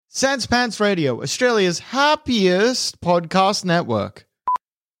Sans Pants Radio, Australia's happiest podcast network.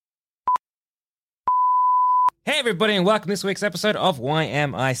 Hey everybody and welcome to this week's episode of Why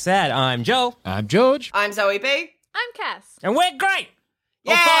Am I Sad? I'm Joel. I'm George. I'm Zoe B. I'm Cass. And we're great!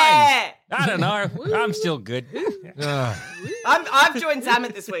 Or Yeah! fine. I don't know. I'm still good. I've joined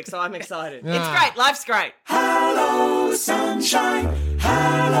Zamet this week, so I'm excited. It's great. Life's great. Hello, sunshine.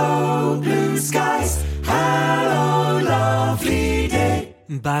 Hello, blue skies. Hello, lovely day.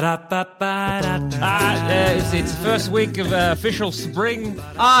 It's the first week of official spring.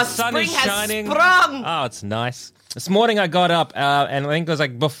 Oh, Sun spring is has shining. sprung. Oh, it's nice. This morning I got up and I think it was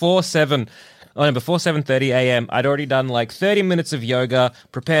like before 7:30 a.m. I'd already done like 30 minutes of yoga,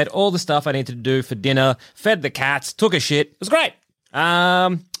 prepared all the stuff I needed to do for dinner, fed the cats, took a shit. It was great.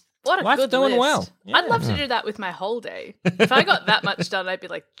 What a Life's good doing list. well. I'd love to do that with my whole day. If I got that much done, I'd be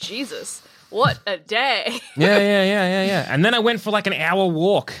like, Jesus, what a day. Yeah. And then I went for like an hour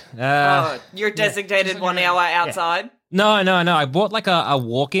walk. Your designated 1 hour outside. No. I bought like a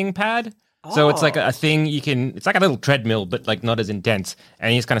walking pad. So it's like a thing it's like a little treadmill, but like not as intense.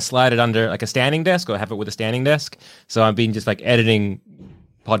 And you just kind of slide it under like a standing desk or have it with a standing desk. So I've been just like editing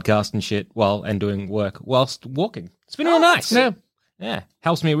podcasts and shit and doing work whilst walking. It's been real nice. Yeah.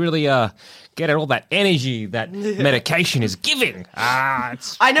 Helps me really get all that energy that medication is giving. I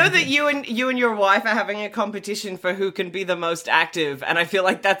know that you and your wife are having a competition for who can be the most active, and I feel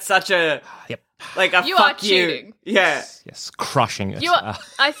like that's such a like a You fuck are you. cheating. Yeah. Yes, crushing it. You are,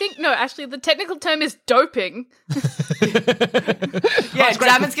 I think, no, actually, the technical term is doping. Yeah,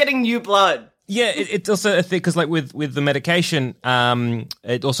 Zamet's getting new blood. Yeah, it's also a thing because, like, with the medication,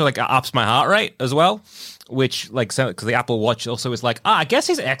 it also like ups my heart rate as well. Which, like, so because the Apple Watch also is like, I guess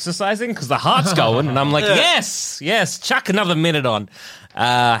he's exercising because the heart's going, and I'm like, yes, chuck another minute on.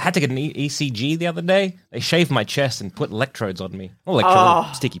 I had to get an ECG the other day. They shaved my chest and put electrodes on me,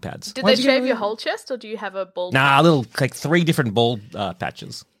 sticky pads. Did they shave your whole chest, or do you have a bald? Nah, like 3 different bald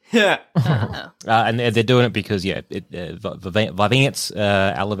patches. Yeah. And they're doing it because, Vyvanse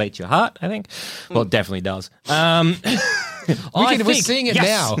elevates your heart, I think. Well, it definitely does. We're seeing it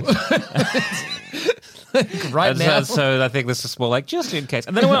now. Right now. So I think this is more like just in case.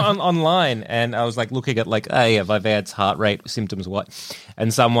 And then I went online and I was like looking at like, Vyvanse heart rate symptoms, what?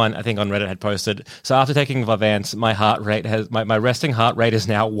 And someone, I think on Reddit had posted, so after taking Vyvanse, my heart rate my resting heart rate is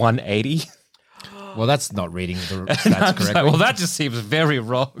now 180. Well, that's not reading the stats correctly. Well, that just seems very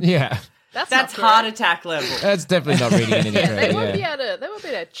wrong. Yeah. That's heart attack level. That's definitely not reading anything correctly. They won't be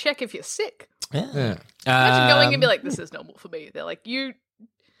able to check if you're sick. Yeah. Imagine going and be like, this is normal for me. They're like,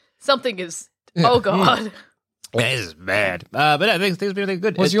 something is, oh God. This is bad. But I think things are really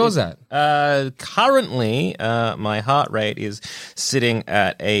good. What's yours at? Currently, my heart rate is sitting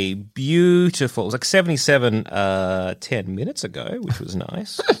at a beautiful, it was like 77 10 minutes ago, which was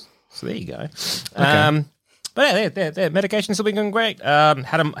nice. So there you go. Okay. But yeah, their medication's still been going great.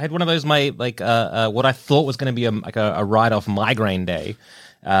 Had one of those what I thought was going to be a write-off migraine day,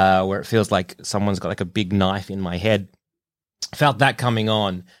 where it feels like someone's got like a big knife in my head. Felt that coming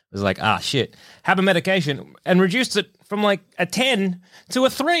on. It was like, shit. Have a medication and reduced it from like a 10 to a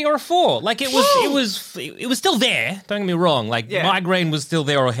 3 or a 4. Like it was still there. Don't get me wrong. Like migraine was still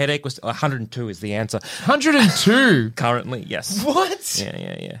there, or headache was 102 is the answer. 102 currently, yes. What?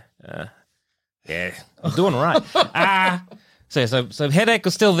 Yeah. I'm doing all right. So headache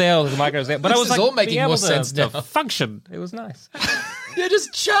was still there, the migraine was there, but This I was is like all making being able more to, sense now. to function. It was nice. You're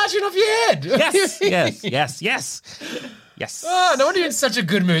just charging off your head. Yes. Oh, no wonder you're in such a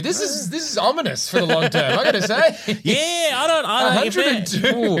good mood. This is ominous for the long term, I gotta say. Yeah, I don't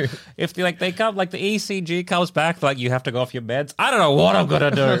 102. If they come, like the ECG comes back, like you have to go off your meds. I don't know what I'm gonna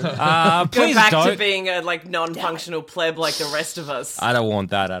do. Please Go back don't. to being a non-functional pleb like the rest of us. I don't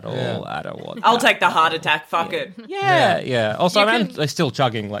want that at all. Yeah. I don't want. I'll take the heart attack. Fuck it. Yeah. Also, I'm still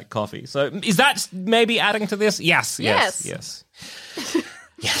chugging like coffee. So is that maybe adding to this? Yes. Yes.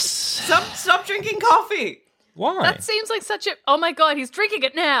 Stop drinking coffee. Why? That seems like such a, oh my God, he's drinking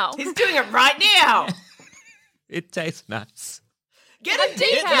it now. He's doing it right now. It tastes nuts. Get a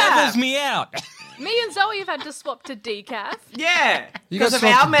It levels decaf. me out. Me and Zoe have had to swap to decaf. Yeah, You because got of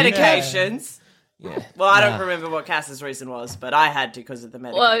our swapped to decaf. medications. Yeah. Well, I don't remember what Cass's reason was, but I had to because of the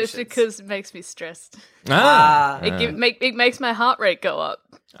medications. Well, it's because it makes me stressed. It makes my heart rate go up.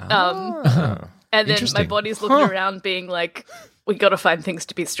 And then my body's looking around being like, we got to find things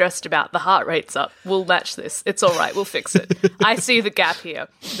to be stressed about. The heart rate's up. We'll match this. It's all right. We'll fix it. I see the gap here.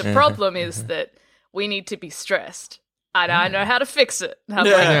 The problem is that we need to be stressed. And I know how to fix it. And I'm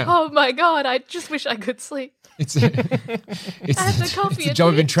like, oh my God, I just wish I could sleep. It's I have the coffee a at job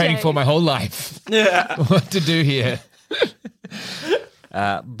I've been midday. training for my whole life. Yeah. What to do here?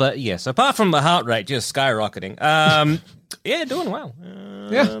 But yes, apart from the heart rate just skyrocketing, yeah, doing well.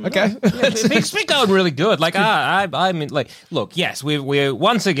 Okay. It's been going really good. Like, I mean, like, look, yes, we're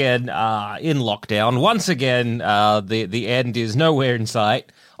once again in lockdown. Once again, the end is nowhere in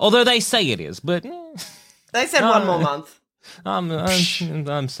sight. Although they say it is, but They said one more month.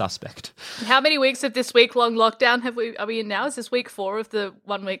 I'm suspect. How many weeks of this week-long lockdown are we in now? Is this week 4 of the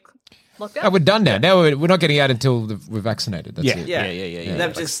 1 week lockdown? Oh, we're done now. Now we're not getting out until we're vaccinated. That's it. Yeah.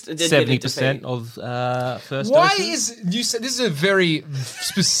 They've just 70% of first Why doses. is this is a very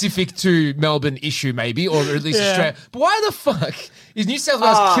specific to Melbourne issue, maybe, or at least Australia? But why the fuck is New South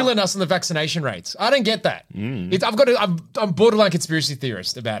Wales killing us on the vaccination rates? I don't get that. I'm borderline conspiracy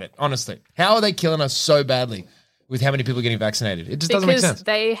theorist about it. Honestly, how are they killing us so badly with how many people are getting vaccinated? It just doesn't make sense. Because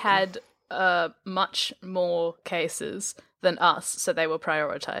they had much more cases than us, so they were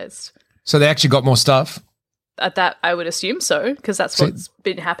prioritized. So they actually got more stuff? At that, I would assume so, because that's what's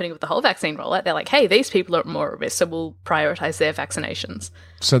been happening with the whole vaccine rollout. They're like, hey, these people are more at risk, so we'll prioritize their vaccinations.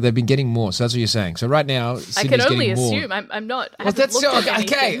 So they've been getting more. So that's what you're saying. So right now, Sydney's I can only getting more. assume. I'm not. Well, that's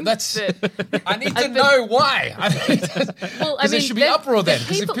okay. That's. I need to know why. Well, I mean, there should be uproar then,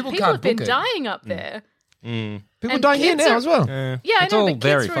 because if people can't have been book it. dying up there. People and dying here kids now are- as well. Yeah, I It's know, all but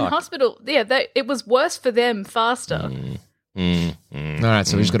very kids were in fucked. hospital. Yeah, it was worse for them faster. All right,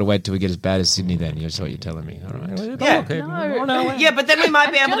 so we just got to wait till we get as bad as Sydney then. That's what you're telling me. All right. Yeah. Okay. No. Yeah, but then we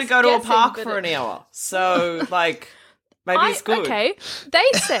might be able to just go to a guessing, park but for an hour. So, like, maybe it's good. Okay, they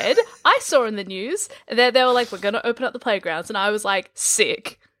said, I saw in the news that they were like, we're going to open up the playgrounds. And I was like,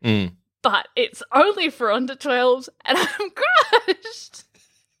 sick. But it's only for under 12s, and I'm crushed.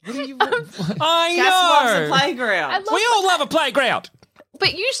 I Cass loves know. the playground. I love We all love a playground.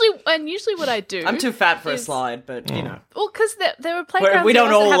 But usually what I do... I'm too fat for a is- slide, but, you know. Well, because there were playgrounds... We don't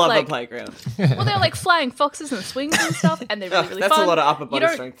that also all have, love like, a playground. Well, they're like flying foxes and swings and stuff, and they're really, really That's fun. a lot of upper You body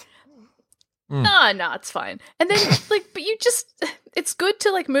don't- strength. No, it's fine. And then, but you just... It's good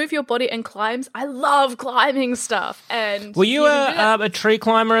to, move your body and climbs. I love climbing stuff. And Were you can do that. a tree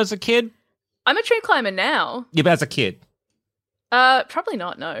climber as a kid? I'm a tree climber now. Yeah, but as a kid. Probably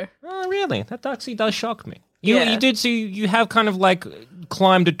not, no. Oh, really? That actually does shock me. You Yeah. did see you have kind of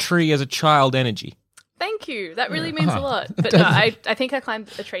climbed a tree as a child energy. Thank you. That really means a lot. But no, I think I climbed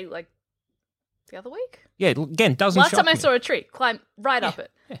a tree, the other week? Yeah, again, doesn't Last shock time I me. saw a tree, climbed right up it.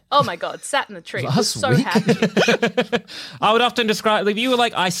 Oh my God, sat in the tree. Was Last so week? happy. I would often describe, if you were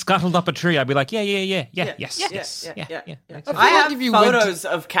like, I scuttled up a tree, I'd be like, yeah, Yeah. yes. I have if you went photos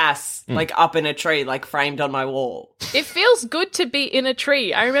of Cass, up in a tree, framed on my wall. It feels good to be in a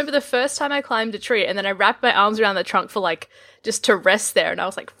tree. I remember the first time I climbed a tree and then I wrapped my arms around the trunk for just to rest there. And I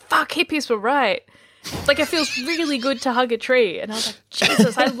was like, fuck, hippies were right. It feels really good to hug a tree. And I was like,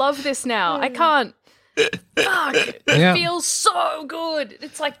 Jesus, I love this now. I can't. Fuck. It feels so good.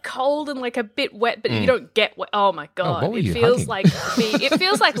 It's cold and a bit wet, but you don't get wet. Oh my God. what were It you feels hugging? it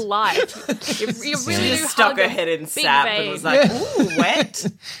feels like life. You really She do just stuck hug her a head in big sap vein. and was like, ooh, wet.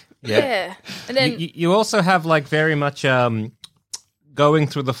 Yeah. And then You also have very much going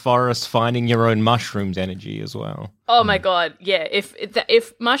through the forest, finding your own mushrooms energy as well. oh my God, yeah. If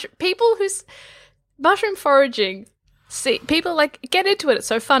people who's mushroom foraging, see people get into it. It's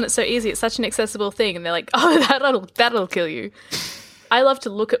so fun. It's so easy. It's such an accessible thing, and they're like, oh, that'll kill you. I love to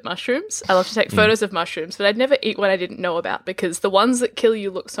look at mushrooms. I love to take photos of mushrooms, but I'd never eat one I didn't know about because the ones that kill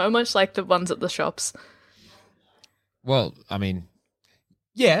you look so much like the ones at the shops. Well, I mean,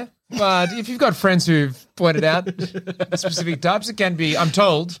 yeah, but if you've got friends who've pointed out specific types, it can be, I'm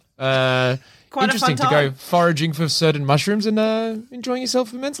told, Quite interesting a to fun go time. foraging for certain mushrooms and enjoying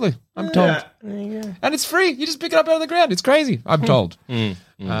yourself immensely. I'm told. And it's free. You just pick it up out of the ground. It's crazy. I'm told.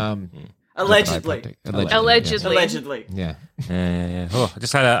 Allegedly. Allegedly. Yeah. Yeah. Oh, I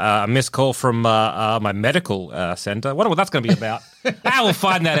just had a missed call from my medical centre. I wonder what that's going to be about. We'll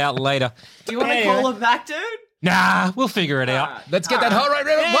find that out later. Do you want to call her back, dude? Nah, we'll figure it out. Let's get that heart rate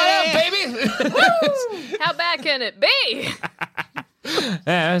right up, baby. How bad can it be?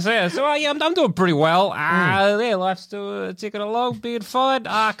 I'm doing pretty well. Yeah, life's still ticking along, being fine.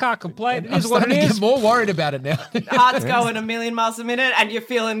 I can't complain. It I'm is what it starting to is. get more worried about it now. Heart's going a million miles a minute and you're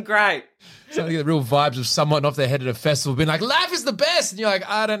feeling great. Starting to get the real vibes of someone off their head at a festival being like, life is the best. And you're like,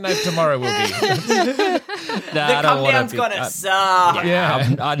 I don't know if tomorrow will be. The come down's gonna suck.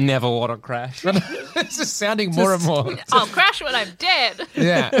 Yeah. I never want to crash. It's just sounding more and more. I'll crash when I'm dead.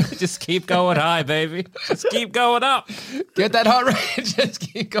 Yeah. Just keep going high, baby. Just keep going up. Get that heart rate. Just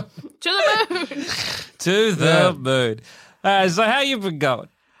keep going. To the moon. To the moon. So how you been going?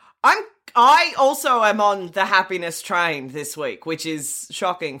 I also am on the happiness train this week, which is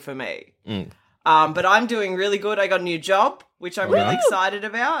shocking for me. But I'm doing really good. I got a new job. which I'm really excited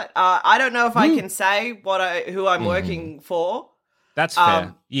about. I don't know if I can say who I'm working for. That's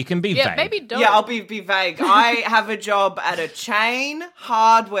fair. You can be vague. Maybe don't. Yeah, I'll be vague. I have a job at a chain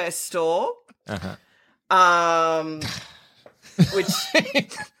hardware store. Which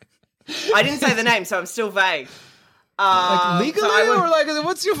I didn't say the name, so I'm still vague. Like legally, or like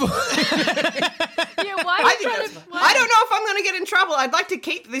what's your? Yeah, why? I don't know if I'm going to get in trouble. I'd like to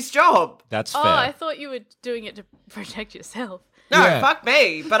keep this job. That's fair. Oh, I thought you were doing it to protect yourself. No, Yeah. fuck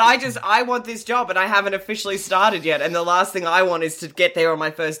me. But I want this job, and I haven't officially started yet. And the last thing I want is to get there on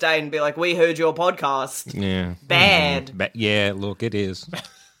my first day and be like, "We heard your podcast." Yeah. Bad. Yeah, look, it is.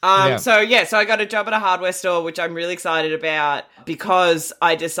 So I got a job at a hardware store, which I'm really excited about because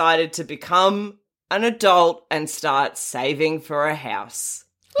I decided to become an adult and start saving for a house.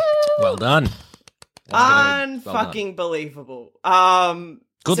 Well done. Unfucking believable.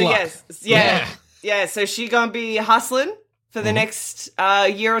 Good so luck. Yeah. So she gonna be hustling for the next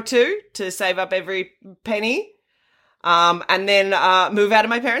year or two to save up every penny, and then move out of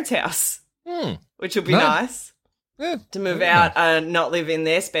my parents' house, which will be nice. Yeah. To move out and not live in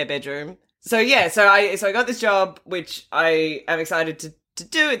their spare bedroom. So I got this job, which I am excited to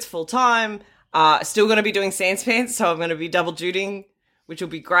do. It's full time. Still going to be doing sans pants, so I'm going to be double dutying, which will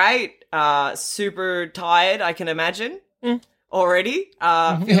be great. Super tired, I can imagine already.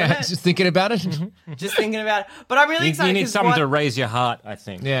 Just thinking about it. Just thinking about it. But I'm really excited. You need something to raise your heart, I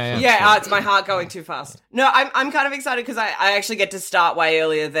think. Yeah, it's my heart going too fast. No, I'm kind of excited because I actually get to start way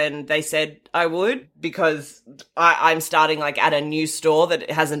earlier than they said I would because I'm starting like at a new store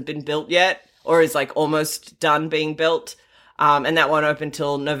that hasn't been built yet or is like almost done being built. And that won't open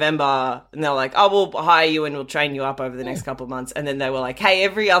till November. And they're like, oh, we'll hire you and we'll train you up over the next couple of months. And then they were like, hey,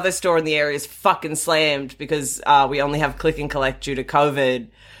 every other store in the area is fucking slammed because we only have click and collect due to COVID.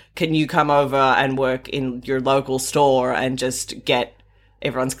 Can you come over and work in your local store and just get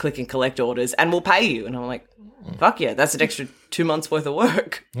everyone's click and collect orders and we'll pay you? And I'm like, fuck yeah, that's an extra 2 months worth of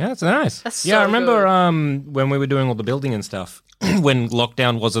work. Yeah, that's nice. That's I so remember when we were doing all the building and stuff, when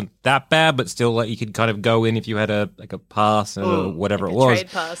lockdown wasn't that bad, but still like you could kind of go in if you had a pass or whatever it was.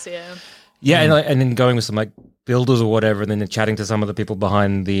 Trade pass, yeah. Yeah, and then going with some like builders or whatever, and then chatting to some of the people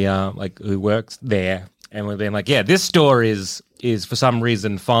behind the like who works there, and we're being like, yeah, this store is for some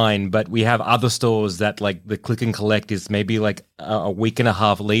reason fine, but we have other stores that like the click and collect is maybe like a week and a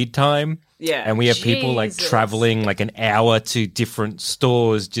half lead time. Yeah. And we have people like Jesus. traveling like an hour to different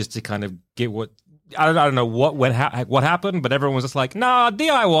stores just to kind of get what I don't know what happened, but everyone was just like, nah,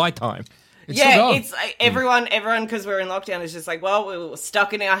 DIY time. It's like everyone, because we're in lockdown, is just like, well, we're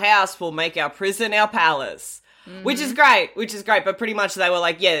stuck in our house. We'll make our prison our palace, which is great. But pretty much they were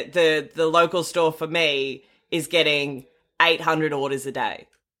like, yeah, the local store for me is getting 800 orders a day.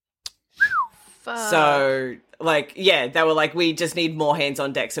 Fuck. So, like, yeah, they were like, we just need more hands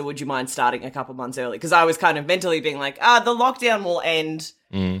on deck. So would you mind starting a couple months early? Because I was kind of mentally being like, the lockdown will end.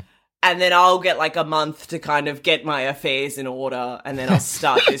 And then I'll get like a month to kind of get my affairs in order, and then I'll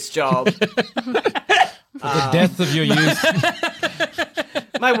start this job. The death of your youth.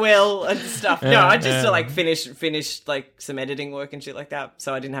 My will and stuff. No, I just to like finish like some editing work and shit like that,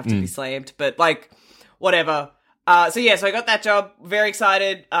 so I didn't have to be slammed. But like, whatever. So I got that job. Very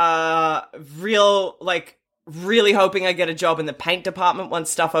excited. Really hoping I get a job in the paint department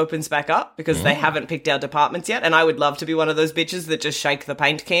once stuff opens back up because they haven't picked our departments yet, and I would love to be one of those bitches that just shake the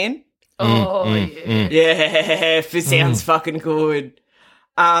paint can. Yeah. Yeah, it sounds fucking good.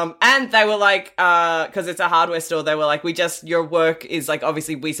 And they were like, because it's a hardware store, they were like, your work is like,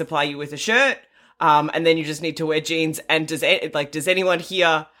 obviously we supply you with a shirt, and then you just need to wear jeans. And does anyone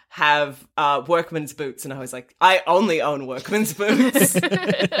here have workman's boots? And I was like, I only own workman's boots.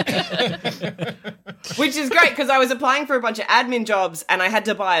 Which is great because I was applying for a bunch of admin jobs and I had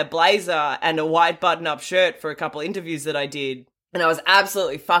to buy a blazer and a white button-up shirt for a couple interviews that I did. And I was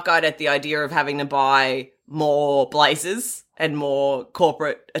absolutely fuck-eyed at the idea of having to buy more blazers and more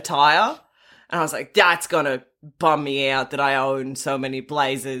corporate attire. And I was like, that's going to bum me out that I own so many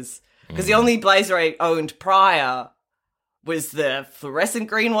blazers. Because the only blazer I owned prior was the fluorescent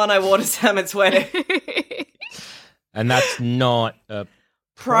green one I wore to Sam's wedding. And that's not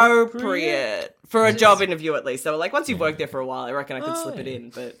appropriate for a job interview, at least. They were like, once you've worked there for a while, I reckon I could slip it in.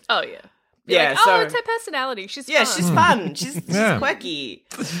 But Oh, yeah. yeah, Like, it's her personality. She's fun. she's fun. She's quirky.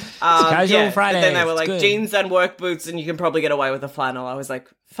 casual Friday. But then they were It's like, good. jeans and work boots, and you can probably get away with a flannel. I was like,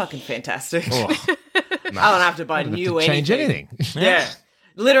 fucking fantastic. Oh, I don't have to buy new Change anything. Yeah.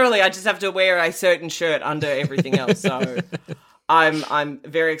 Literally, I just have to wear a certain shirt under everything else. So I'm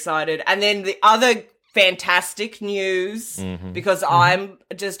very excited. And then the other fantastic news, because I'm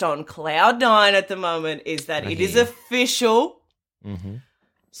just on cloud 9 at the moment, is that it is official.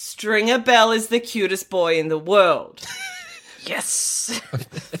 Stringer Bell is the cutest boy in the world. Yes.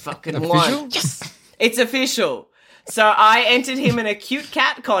 Fucking one. Yes. It's official. So I entered him in a cute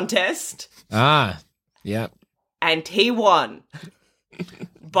cat contest. Yeah. And he won.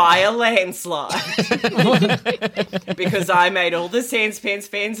 By a landslide. Because I made all the Sanspants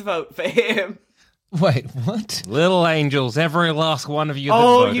fans vote for him. Wait, what? Little angels, every last one of you that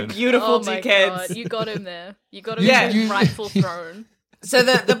Oh, voted. you beautiful Oh my dickheads. god, you got him there. You got him in his rightful throne. So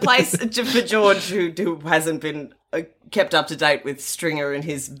the place for George, who hasn't been kept up to date with Stringer and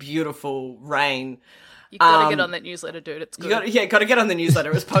his beautiful reign. You gotta get on that newsletter, dude. It's good. Gotta get on the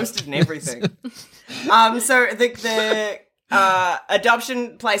newsletter. It was posted and everything. So the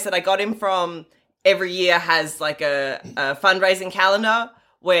adoption place that I got him from every year has like a fundraising calendar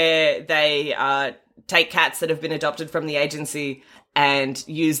where they take cats that have been adopted from the agency and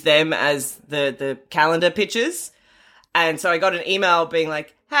use them as the calendar pictures. And so I got an email being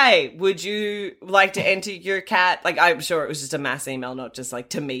like, hey, would you like to enter your cat? Like, I'm sure it was just a mass email, not just like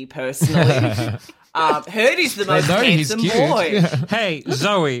to me personally. Heard he's the most handsome boy. Yeah. Hey,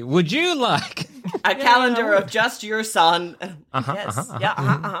 Zoe, would you like... A calendar of just your son.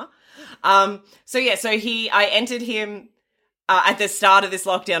 I entered him at the start of this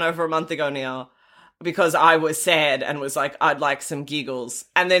lockdown over a month ago now, because I was sad and was like, I'd like some giggles.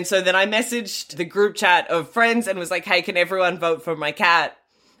 And then I messaged the group chat of friends and was like, hey, can everyone vote for my cat?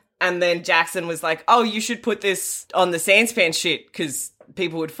 And then Jackson was like, oh, you should put this on the Sanspants shit because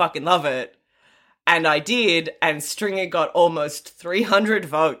people would fucking love it. And I did, and Stringer got almost 300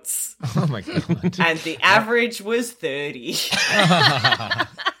 votes. Oh my god. And the average was 30.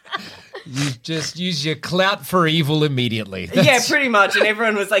 You just use your clout for evil immediately. Yeah, pretty much. And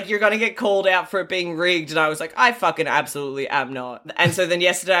everyone was like, you're going to get called out for it being rigged. And I was like, I fucking absolutely am not. And so then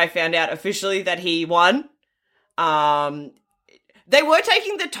yesterday I found out officially that he won. They were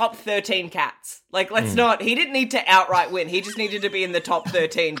taking the top 13 cats. Like, let's not, he didn't need to outright win. He just needed to be in the top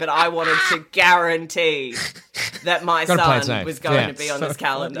 13. But I wanted to guarantee that my son was going to be on this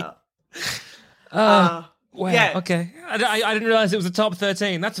calendar. Wow, yeah. okay. I didn't realize it was a top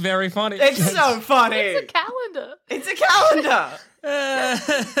 13. That's very funny. It's so funny. It's a calendar. It's a calendar.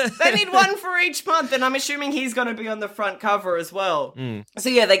 They need one for each month, and I'm assuming he's going to be on the front cover as well. So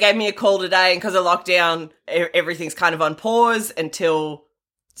yeah, they gave me a call today, and because of lockdown, everything's kind of on pause until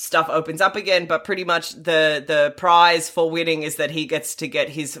stuff opens up again. But pretty much the prize for winning is that he gets to get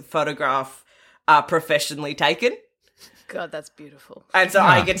his photograph professionally taken. God, that's beautiful. And so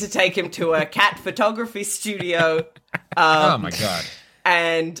I get to take him to a cat photography studio. Oh my god.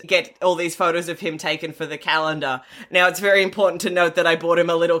 And get all these photos of him taken for the calendar. Now, it's very important to note that I bought him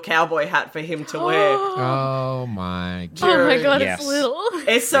a little cowboy hat for him to wear. Oh my god. Oh my god, Yes. it's little.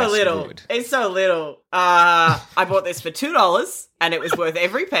 It's so Yes, little. good. It's so little. I bought this for $2, and it was worth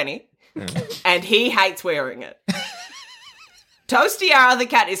every penny. And he hates wearing it. Toasty, our other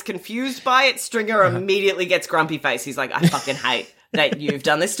cat, is confused by it. Stringer immediately gets grumpy face. He's like, I fucking hate that you've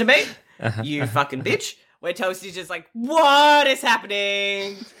done this to me. You fucking bitch. Where Toasty's just like, what is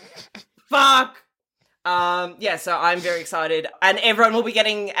happening? Fuck. Yeah, so I'm very excited. And everyone will be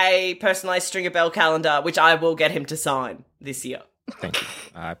getting a personalized Stringer Bell calendar, which I will get him to sign this year. Thank you.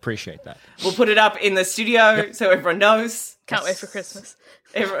 I appreciate that. We'll put it up in the studio so everyone knows. Can't wait for Christmas.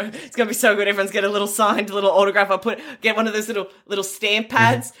 It's gonna be so good. Everyone's get a little signed, little autograph. I'll get one of those little stamp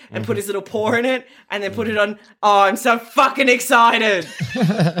pads and put his little paw in it, and then put it on. Oh, I'm so fucking excited!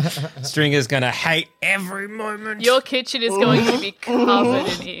 Stringer's gonna hate every moment. Your kitchen is going to be covered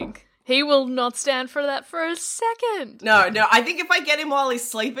in ink. He will not stand for that for a second. No. I think if I get him while he's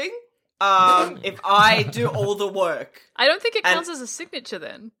sleeping, if I do all the work, I don't think it counts as a signature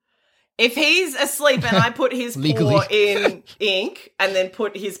then. if he's asleep and I put his paw in ink and then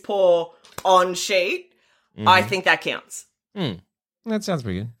put his paw on sheet, I think that counts. That sounds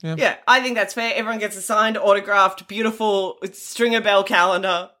pretty good. Yeah. Yeah, I think that's fair. Everyone gets a signed, autographed, beautiful Stringer Bell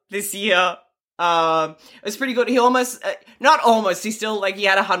calendar this year. It was pretty good. He almost, not almost, he still, he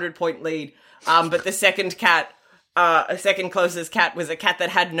had a 100-point lead. But the second closest cat was a cat that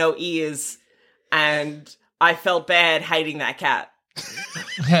had no ears. And I felt bad hating that cat.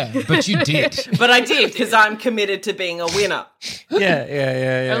 Yeah, but you did. But I did, because I'm committed to being a winner.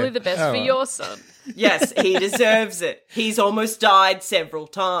 Yeah. Only the best for your son. Yes, he deserves it. He's almost died several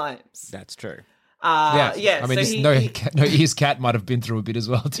times. That's true. Yeah. I mean, So his cat might have been through a bit as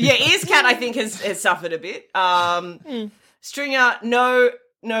well, too. Yeah, his cat, I think, has suffered a bit. Stringer, no,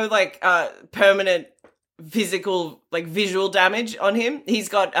 permanent physical, visual damage on him. He's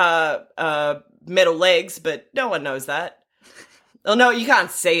got metal legs, but no one knows that. Oh no, you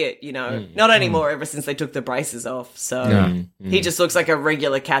can't see it, you know. Not anymore, ever since they took the braces off. So he just looks like a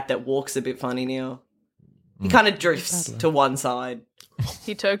regular cat that walks a bit funny now. He kind of drifts to one side.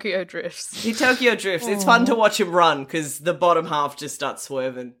 He Tokyo drifts. It's fun to watch him run because the bottom half just starts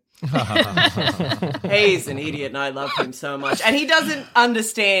swerving. He's an idiot and I love him so much. And he doesn't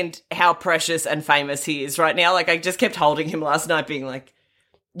understand how precious and famous he is right now. Like, I just kept holding him last night being like,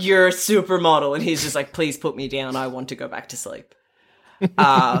 you're a supermodel. And he's just like, please put me down. I want to go back to sleep.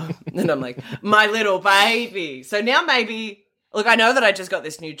 And I'm like, my little baby. So now maybe, look, I know that I just got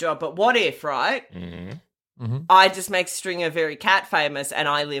this new job, but what if, right? I just make Stringer very cat famous and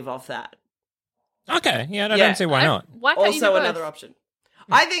I live off that. Okay, yeah, I don't see why not. Why can't you do Also both? another option.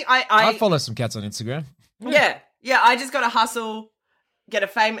 I think I follow some cats on Instagram. Yeah, I just got to hustle,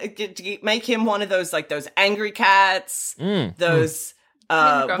 make him one of those, like, those angry cats, those,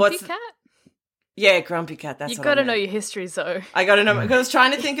 Grumpy cat? Yeah, Grumpy Cat. That's You've what got to I know meant. your history, Zoe. I got to know because I was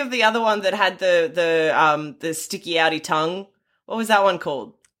trying to think of the other one that had the sticky outy tongue. What was that one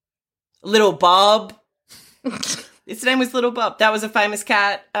called? Little Bob. Its name was Little Bob. That was a famous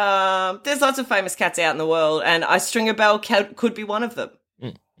cat. There's lots of famous cats out in the world, and Stringer Bell could be one of them.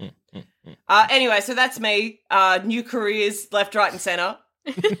 Anyway, so that's me. New careers, left, right, and centre.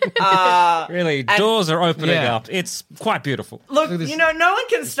 Really, doors are opening up. It's quite beautiful. Look, you know, no one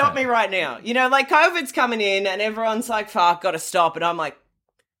can stop me right now. You know, like, COVID's coming in and everyone's like, fuck, gotta stop. And I'm like,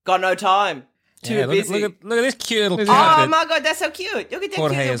 got no time. Too busy. Look at this cute little Oh cat. my God, that's so cute. Look at that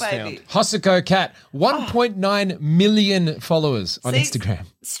Jorge cute has little baby. Hossiko Cat, 1.9 million followers on See, Instagram.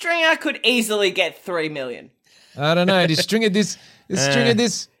 Stringer could easily get 3 million. I don't know. Just Stringer this.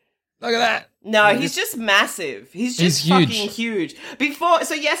 Look at that. No, he's just massive. He's just huge. fucking huge.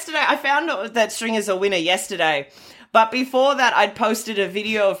 So yesterday, I found out that Stringer's a winner yesterday. But before that, I'd posted a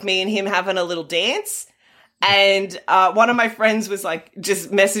video of me and him having a little dance. And one of my friends was like, just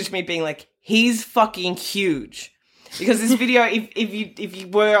messaged me being like, he's fucking huge. Because this video, if you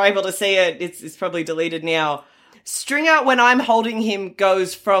were able to see it, it's probably deleted now. Stringer, when I'm holding him,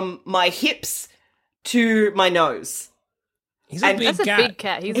 goes from my hips to my nose. He's a big That's cat. a big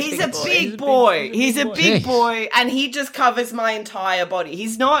cat. He's a big boy. He's a big boy, and he just covers my entire body.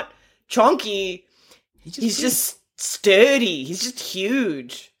 He's not chonky. He's just sturdy. He's just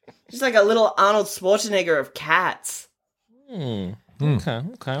huge. He's like a little Arnold Schwarzenegger of cats. Okay.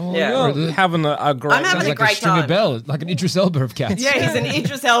 Well, Yeah. you're having a great I'm having Like a great a Stringer time. Bell, like an Idris Elba of cats. Yeah, he's an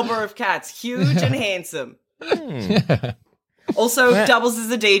Idris Elba of cats. Huge and handsome. Also doubles as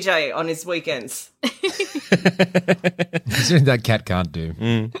a DJ on his weekends. Considering that cat can't do.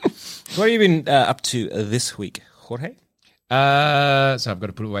 What have you been up to this week, Jorge? So I've got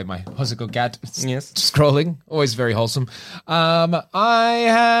to put away my Hossiko Cat. It's Yes. scrolling, always very wholesome. I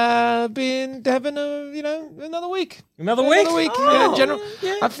have been having another week. Another week?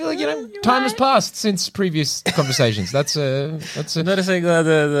 Yeah, I feel like time has passed since previous conversations. That's a. Noticing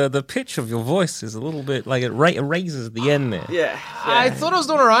the pitch of your voice is a little bit like it raises at the end there. Yeah. I thought I was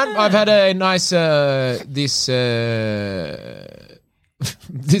doing all right. I've had a nice I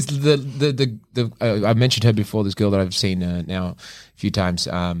mentioned her before. This girl that I've seen now a few times.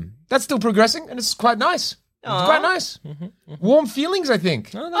 That's still progressing, and it's quite nice. It's quite nice. Warm feelings, I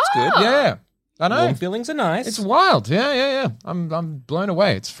think. Oh, that's good. Yeah, I know. Warm feelings are nice. It's wild. Yeah. I'm blown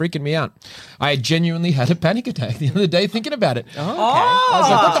away. It's freaking me out. I genuinely had a panic attack the other day thinking about it. okay. I was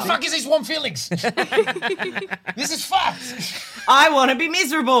like, what the fuck is these warm feelings? This is fucked. I want to be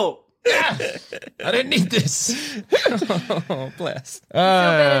miserable. I didn't need this. Oh, bless.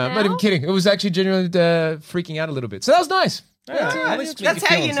 I'm not even kidding. It was actually genuinely freaking out a little bit. So that was nice. That's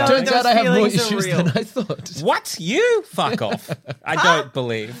how you know Turns those out I have more feelings are issues real. than I thought. What? You? Fuck off. I don't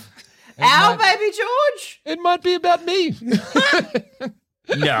believe. Our baby George? It might be about me.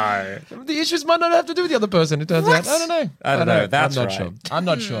 No. The issues might not have to do with the other person, it turns out. I don't know. I don't know. That's I'm not right. sure. I'm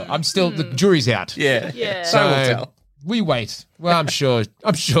not sure. I'm still, the jury's out. Yeah. Yeah. So we'll tell. We wait. Well, I'm sure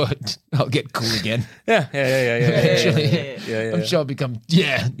I'll get cool again. Yeah. Eventually. Yeah. I'm sure I'll become,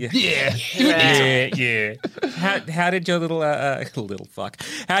 yeah. How did your little little fuck?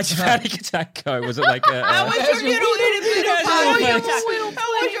 How'd your panic attack go? Was it like How was your little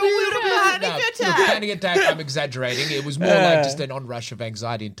panic attack? The panic attack, I'm exaggerating. It was more like just an onrush of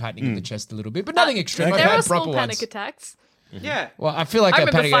anxiety and tightening of the chest a little bit, but nothing extreme. I've There are had small proper panic ones. attacks. Yeah. Well, I feel like I a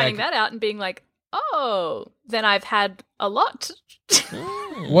remember panic finding attack. that out and being like, oh, then I've had a lot.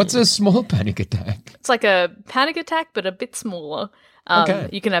 What's a small panic attack? It's like a panic attack, but a bit smaller. Okay.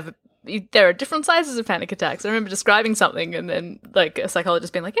 You can have. There are different sizes of panic attacks. I remember describing something, and then like a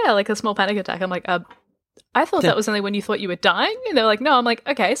psychologist being like, "Yeah, like a small panic attack." I'm like, I thought that was only when you thought you were dying. And they were like, no. I'm like,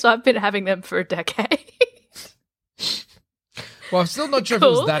 okay, so I've been having them for a decade. Well, I'm still not sure if it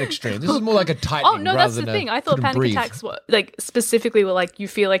was that extreme. This is more like a tightening. Oh, no, that's the thing. I thought panic attacks were, like, specifically were like, you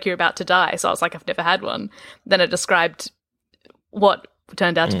feel like you're about to die. So I was like, I've never had one. Then it described what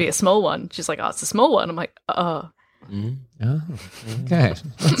turned out to be a small one. She's like, oh, it's a small one. I'm like, oh. Oh, okay.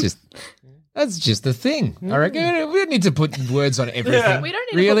 That's just the thing. I reckon we don't need to put words on everything. Yeah. We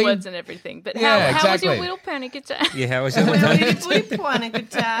don't need to put words on everything. But how was your little panic attack? Yeah, how was your Little panic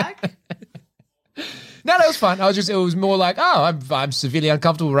attack. No, that was fun. It was more like, oh, I'm severely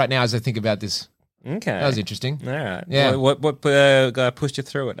uncomfortable right now as I think about this. Okay. That was interesting. All right. Yeah. What pushed you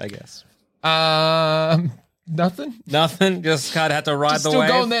through it, I guess? Nothing. Nothing. Just kind of had to ride the wave.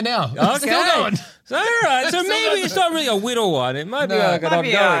 Still going there now. Okay. Still going. So, all right. So maybe it's not really a whittle one. It might be like an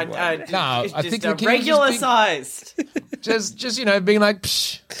ongoing one. No, it's I just think a the key regular was sized. just being like,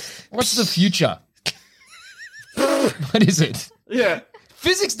 psh, what's the future? What is it? Yeah.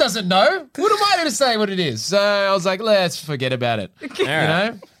 Physics doesn't know. What am I to say what it is? So I was like, let's forget about it. You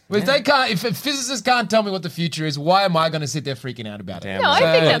know? If they can't, if physicists can't tell me what the future is, why am I going to sit there freaking out about it? No, I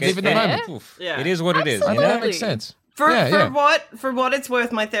think that's leave it in the fair. moment. Yeah. It is what it is. I You think know? that makes sense. For Yeah. what it's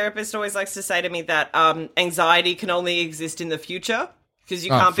worth, my therapist always likes to say to me that anxiety can only exist in the future because you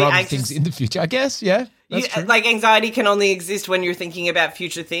can't be from anxious. things in the future, I guess. Yeah, that's true. Like anxiety can only exist when you're thinking about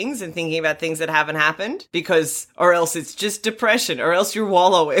future things and thinking about things that haven't happened, or else it's just depression, or else you're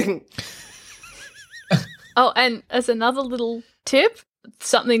wallowing. Oh, and as another little tip,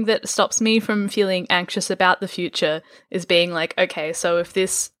 something that stops me from feeling anxious about the future is being like, okay, so if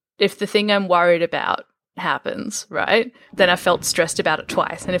the thing I'm worried about happens, right, then I felt stressed about it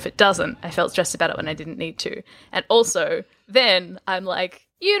twice. And if it doesn't, I felt stressed about it when I didn't need to. And also, then I'm like,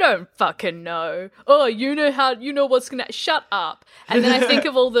 you don't fucking know. Oh, you know what's gonna, shut up. And then I think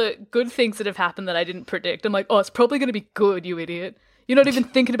of all the good things that have happened that I didn't predict. I'm like, oh, it's probably gonna be good, you idiot. You're not even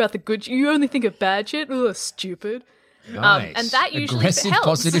thinking about the good. You only think of bad shit. Oh, stupid. Nice. And that usually Aggressive, helps.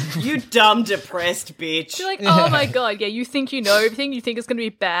 positive. You dumb depressed bitch. You're like, oh my god, yeah, you think you know everything. You think it's going to be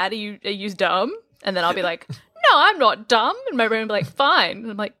bad. Are you dumb? And then I'll be like, no, I'm not dumb. And my brain will be like, fine. And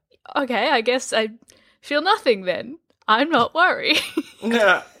I'm like, okay, I guess I feel nothing then. I'm not worried.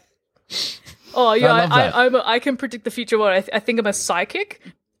 Yeah. Oh yeah, I love that. I can predict the future. What I think I'm a psychic.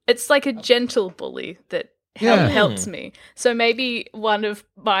 It's like a gentle bully that helps me. So maybe one of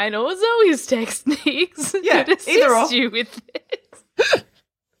mine or Zoe's techniques could assist you with this.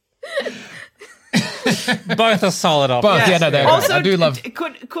 Both are solid options. Both, yeah, no, they're Also, great. I do love.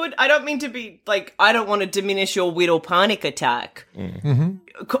 could I don't mean to be like, I don't want to diminish your widdle panic attack.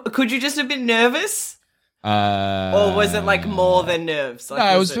 Mm-hmm. Could you just have been nervous? Or was it like more than nerves? Like,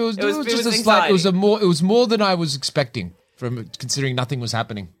 No, it was just a slight. anxiety? It was more than I was expecting from considering nothing was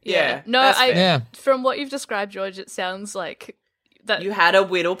happening. Yeah. No, that's fair. Yeah. From what you've described, George, it sounds like that You had a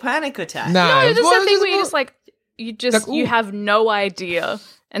widdle panic attack. No, it's just well, something it's where you're more- just like Like, you ooh. have no idea,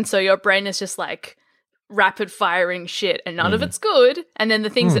 and so your brain is just like rapid firing shit, and none of it's good. And then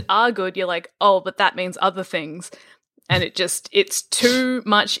the things that are good, you're like, oh, but that means other things, and it's too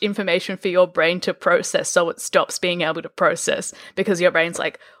much information for your brain to process, so it stops being able to process because your brain's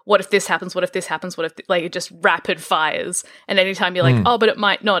like, what if this happens? What if this happens? What if like it just rapid fires? And anytime you're like, oh, but it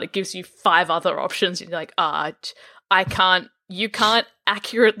might not, it gives you 5 other options. You're like, I can't. You can't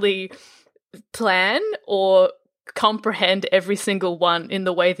accurately plan or comprehend every single one in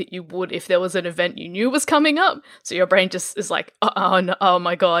the way that you would if there was an event you knew was coming up. So your brain just is like, oh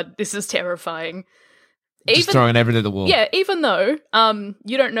my god, this is terrifying. Just throwing everything at the wall. Yeah, even though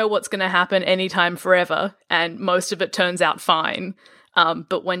you don't know what's going to happen anytime forever, and most of it turns out fine.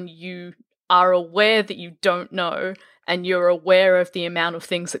 But when you are aware that you don't know, and you're aware of the amount of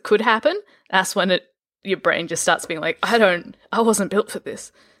things that could happen, that's when your brain just starts being like, I wasn't built for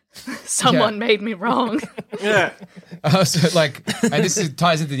this. Someone made me wrong. Yeah. Also, and this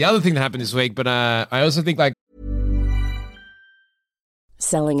ties into the other thing that happened this week, but I also think like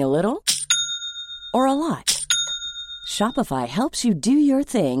Selling a little or a lot? Shopify helps you do your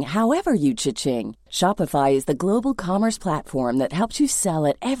thing however you cha-ching. Shopify is the global commerce platform that helps you sell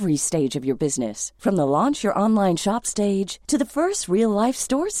at every stage of your business. From the launch your online shop stage to the first real-life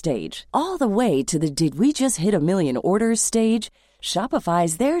store stage, all the way to the did we just hit a million orders stage. Shopify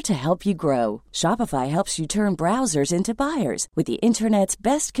is there to help you grow. Shopify helps you turn browsers into buyers with the internet's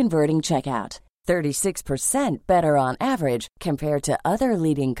best converting checkout. 36% better on average compared to other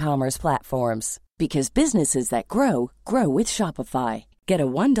leading commerce platforms. Because businesses that grow, grow with Shopify. Get a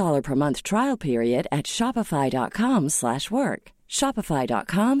 $1 per month trial period at shopify.com/work.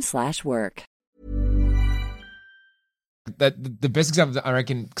 Shopify.com/work. that the best example, I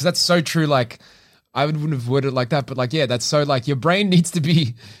reckon, because that's so true. Like I wouldn't have worded it like that, but like, yeah, that's so like your brain needs to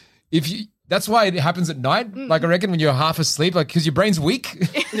be, that's why it happens at night. Like I reckon when you're half asleep, like because your brain's weak,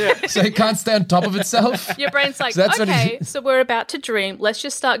 so it can't stay on top of itself. Your brain's like, okay, so we're about to dream. Let's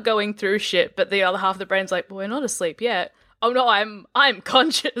just start going through shit. But the other half of the brain's like, well, we're not asleep yet. Oh no, I'm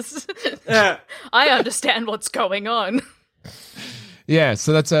conscious. I understand what's going on. Yeah,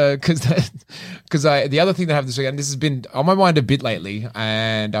 so that's because the other thing that happened this weekend, this has been on my mind a bit lately,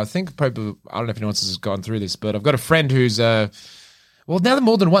 and I think probably I don't know if anyone else has gone through this, but I've got a friend who's well, now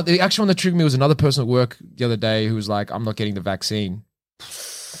more than one. The actual one that triggered me was another person at work the other day who was like, "I'm not getting the vaccine,"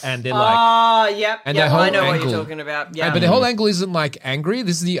 and they're like, yep, and yep, their whole I know angle, what you're talking about. Yeah, but their whole angle isn't like angry.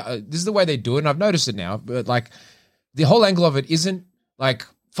 This is the way they do it, and I've noticed it now. But like, the whole angle of it isn't like,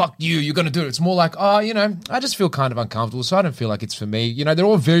 fuck you, you're going to do it. It's more like, oh, you know, I just feel kind of uncomfortable, so I don't feel like it's for me. You know, they're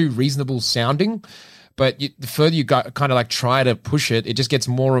all very reasonable sounding, but the further you kind of like try to push it, it just gets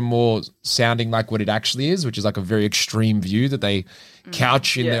more and more sounding like what it actually is, which is like a very extreme view that they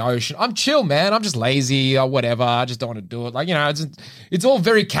couch in the ocean. I'm chill, man. I'm just lazy or whatever. I just don't want to do it. Like, you know, it's all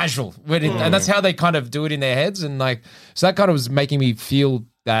very casual. And that's how they kind of do it in their heads. And like, so that kind of was making me feel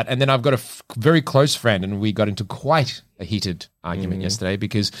that. And then I've got a very close friend, and we got into quite a heated argument yesterday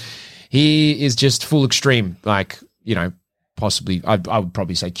because he is just full extreme, like, you know, possibly, I would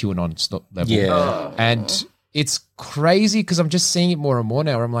probably say QAnon level. Yeah. Oh. And it's crazy because I'm just seeing it more and more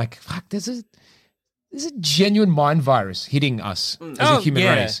now where I'm like, fuck, there's a genuine mind virus hitting us as a human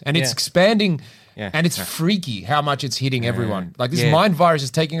race. And it's expanding and it's freaky how much it's hitting everyone. Like this mind virus is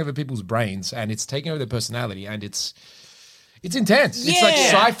taking over people's brains and it's taking over their personality, and it's intense. It's like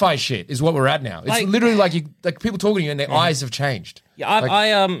sci-fi shit is what we're at now. It's like, literally like people talking to you and their eyes have changed. Yeah,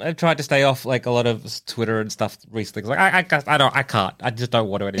 I've tried to stay off like a lot of Twitter and stuff recently. Like I can't. I just don't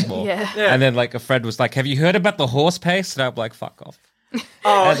want to anymore. And then like a friend was like, "Have you heard about the horse pace?" And I'm like, "Fuck off."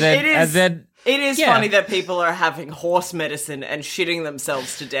 Oh, it is funny that people are having horse medicine and shitting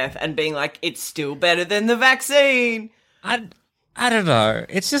themselves to death and being like, "It's still better than the vaccine." I don't know.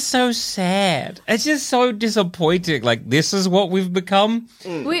 It's just so sad. It's just so disappointing. Like, this is what we've become.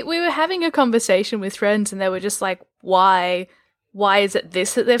 We were having a conversation with friends, and they were just like, why is it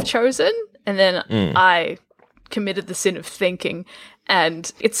this that they've chosen? And then I committed the sin of thinking. And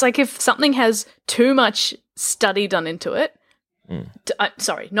it's like if something has too much study done into it,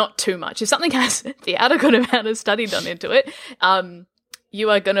 sorry, not too much. If something has the adequate amount of study done into it, you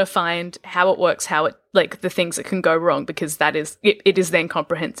are going to find how it works, how it, like the things that can go wrong, because that is, it is then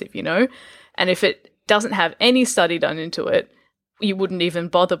comprehensive, you know? And if it doesn't have any study done into it, you wouldn't even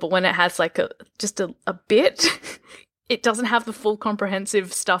bother. But when it has like just a bit, it doesn't have the full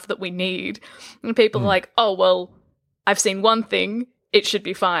comprehensive stuff that we need. And people are like, oh, well, I've seen one thing, it should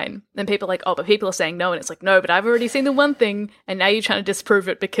be fine. Then people are like, oh, but people are saying no. And it's like, no, but I've already seen the one thing, and now you're trying to disprove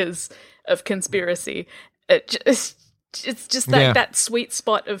it because of conspiracy. It's just that sweet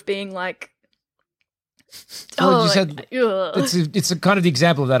spot of being like, you said it's a kind of the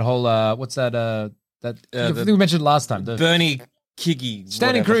example of that whole what's that I think we mentioned last time, the Bernie Kiggy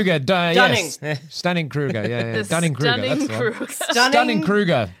Stanning-Kruger, Dunning. yes. Stanning-Kruger, yeah. Dunning-Kruger, that's right.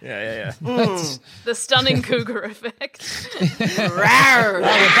 Stunning-Kruger. Yeah. The Stunning-Kruger effect. Rawr.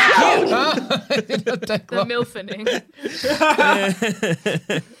 The milfening.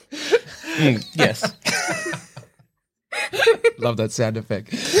 Yes. Love that sound effect.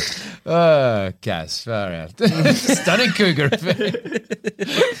 Cass, far out. Stunning cougar effect.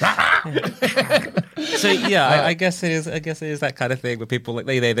 So yeah, I guess it is. I guess it is that kind of thing where people like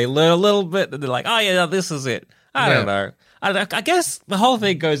they learn a little bit and they're like, oh yeah, this is it. I don't know. I guess the whole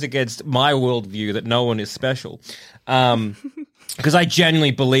thing goes against my worldview that no one is special. Because I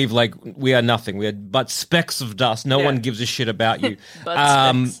genuinely believe like we are nothing. We are but specks of dust. No one gives a shit about you.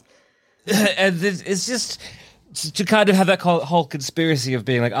 But specks. And it's just to kind of have that whole conspiracy of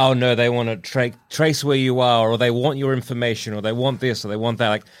being like, oh no, they want to trace where you are, or they want your information, or they want this, or they want that.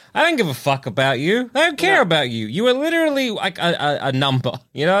 Like, I don't give a fuck about you. I don't care about you. You are literally like a number.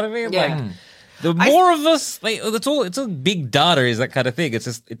 You know what I mean? Yeah. Like, the more of us, like, it's all big data is that kind of thing. It's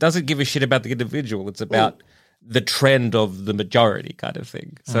just, it doesn't give a shit about the individual. It's about the trend of the majority kind of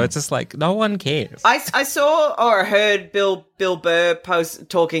thing. So it's just like, no one cares. I saw or heard Bill Burr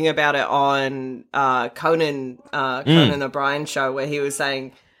talking about it on Conan O'Brien show, where he was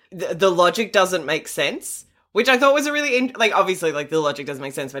saying the logic doesn't make sense, which I thought was a really like, obviously like the logic doesn't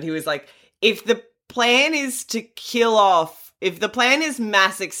make sense, but he was like, if the plan is to kill off, if the plan is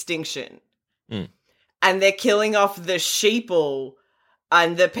mass extinction and they're killing off the sheeple,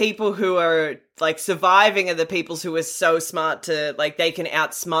 and the people who are like surviving are the people who are so smart to like they can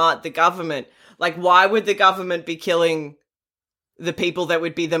outsmart the government. Like, why would the government be killing the people that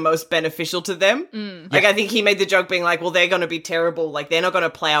would be the most beneficial to them. Like, I think he made the joke being like, well, they're going to be terrible. Like, they're not going to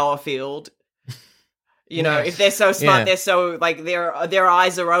plow a field. You know, if they're so smart, they're so, like, their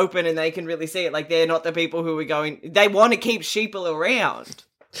eyes are open and they can really see it. Like, they're not the people who are going, they want to keep sheeple around.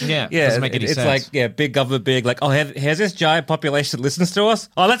 Yeah, doesn't make any it's sense. like, big government, big, like, oh, has this giant population that listens to us?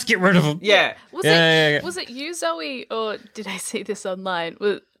 Oh, let's get rid of them. Yeah. Was it you, Zoe, or did I see this online?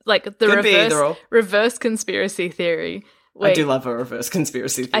 Like the reverse conspiracy theory. I do love a reverse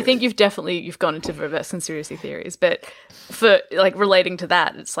conspiracy theory. I think you've gone into reverse conspiracy theories, but for like relating to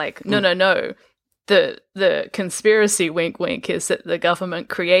that, it's like no. The conspiracy wink is that the government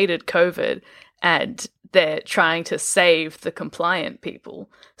created COVID and they're trying to save the compliant people.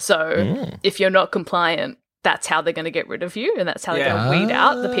 So if you're not compliant, that's how they're going to get rid of you, and that's how they're going to weed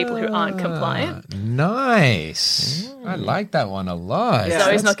out the people who aren't compliant. Nice. I like that one a lot. Yeah.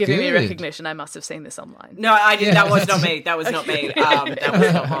 So he's not giving me recognition. I must have seen this online. No, I didn't. That was not me. That was not me. That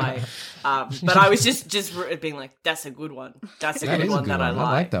was not my... but I was just being like, that's a good one. That's a good one that I like.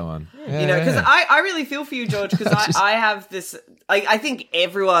 I like that one. Yeah, you know, because I really feel for you, George, because I have this... I think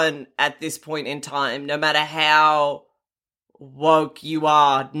everyone at this point in time, no matter how woke you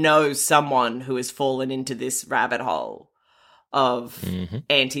are, knows someone who has fallen into this rabbit hole of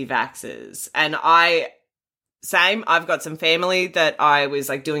anti-vaxxers. And I've got some family that I was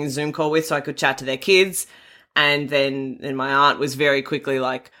like doing a Zoom call with so I could chat to their kids. And then my aunt was very quickly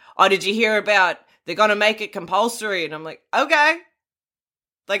like, oh, did you hear about they're going to make it compulsory? And I'm like, okay.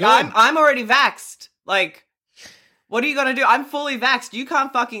 Like, I'm already vaxxed. Like, what are you going to do? I'm fully vaxxed. You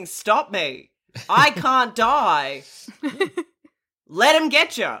can't fucking stop me. I can't die. Let him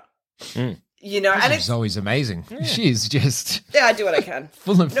get you. You know, and it's always amazing. Yeah. She's just I do what I can.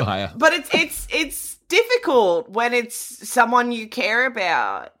 Full of fire. But it's difficult when it's someone you care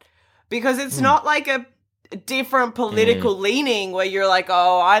about because it's not like a different political leaning where you're like,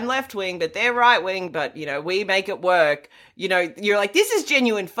 oh, I'm left wing, but they're right wing, but you know, we make it work. You know, you're like, this is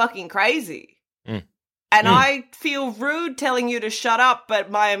genuine fucking crazy. And I feel rude telling you to shut up,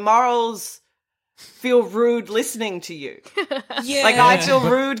 but my morals feel rude listening to you. Like, I feel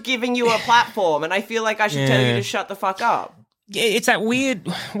rude giving you a platform, and I feel like I should tell you to shut the fuck up. Yeah, it's that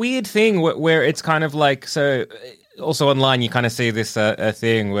weird thing where it's kind of like, so also online you kind of see this a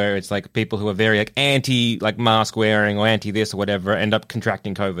thing where it's like people who are very like anti like mask wearing or anti this or whatever end up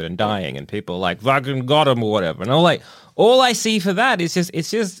contracting COVID and dying, and people like fucking got them or whatever, and all I see for that is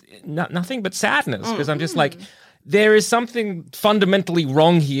just nothing but sadness, because I'm just like, there is something fundamentally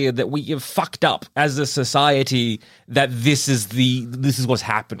wrong here that we have fucked up as a society, that this is what's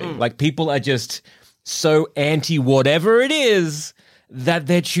happening. Like, people are just so anti whatever it is that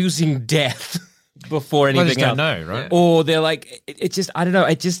they're choosing death before anything else. Don't know, right? Or they're like, it just, I don't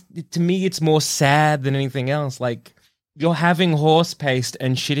know. To me, it's more sad than anything else. Like, you're having horse paste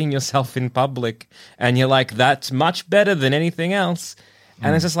and shitting yourself in public, and you're like, that's much better than anything else.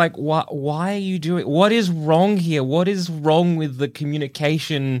 And it's just like, why are you doing? What is wrong here? What is wrong with the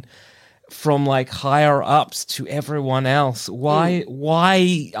communication from like higher ups to everyone else? Why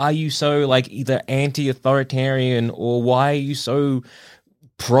are you so like either anti-authoritarian, or why are you so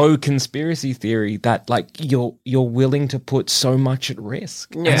pro conspiracy theory that like you're willing to put so much at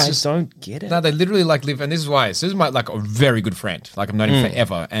risk? Yeah. I just don't get it. No, they literally like live, and this is why. So this is my like a very good friend. Like, I've known him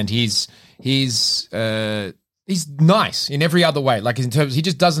forever, and he's nice in every other way. Like, in terms, he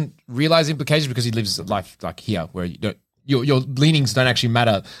just doesn't realize implications because he lives life like here, where you don't, your leanings don't actually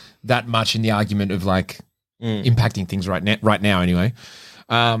matter that much in the argument of like impacting things right now anyway.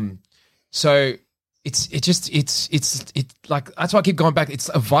 So it's like, that's why I keep going back. It's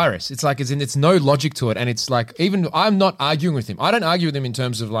a virus. It's like, it's no logic to it, and it's like, even I'm not arguing with him. I don't argue with him in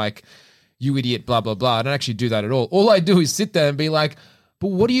terms of like, you idiot, blah blah blah. I don't actually do that at all. All I do is sit there and be like, but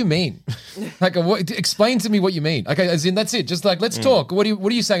what do you mean? Like, explain to me what you mean. Okay, as in, that's it. Just like, let's talk. What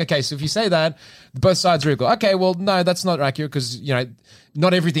are you saying? Okay, so if you say that, both sides are equal. Okay, well, no, that's not accurate, because, you know,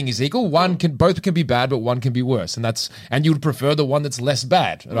 not everything is equal. Both can be bad, but one can be worse, and you would prefer the one that's less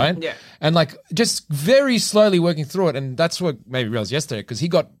bad, right? Yeah. And like, just very slowly working through it, and that's what made me realize yesterday, because he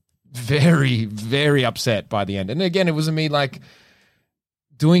got very, very upset by the end. And again, it wasn't me like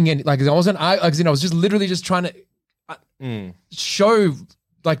doing any, like, I wasn't, I was just literally just trying to show,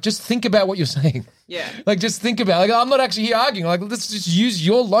 like, just think about what you're saying. Yeah. Like, just think about, like, I'm not actually here arguing. Like, let's just use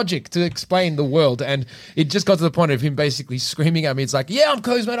your logic to explain the world. And it just got to the point of him basically screaming at me. It's like, yeah, I'm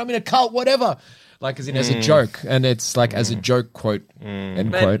closed, man. I'm in a cult, whatever. Like, as in, as a joke. And it's like, as a joke, quote,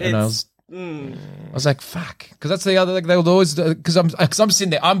 end quote. And I was like, fuck. Because that's the other, like, they would always, because I'm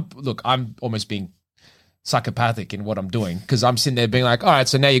sitting there, I'm almost being psychopathic in what I'm doing because I'm sitting there being like, all right,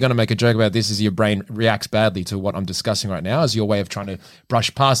 so now you're going to make a joke about this as your brain reacts badly to what I'm discussing right now as your way of trying to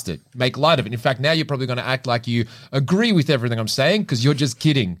brush past it, make light of it. In fact, now you're probably going to act like you agree with everything I'm saying because you're just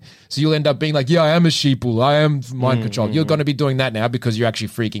kidding. So you'll end up being like, yeah, I am a sheeple. I am mind controlled. You're going to be doing that now because you're actually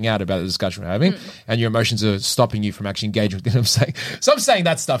freaking out about the discussion we're having and your emotions are stopping you from actually engaging with what I'm saying. So I'm saying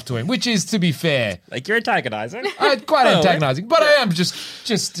that stuff to him, which is, to be fair, Like you're antagonizing. quite antagonizing, but I am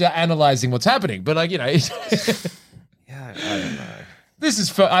just analyzing what's happening. But like, Yeah, I don't know. this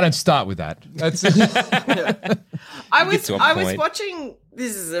is I don't start with that. That's I to a was point. watching.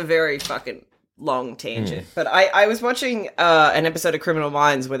 This is a very fucking long tangent, but I was watching an episode of Criminal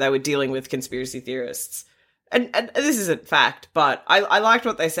Minds where they were dealing with conspiracy theorists, and this isn't fact, but I liked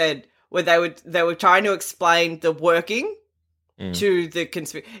what they said where they were trying to explain the working to the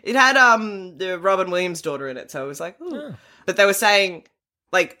conspiracy. It had the Robin Williams daughter in it, so it was like, ooh. But they were saying.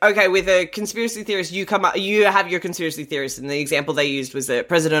 Like, okay, with a conspiracy theorist, you have your conspiracy theorist, and the example they used was that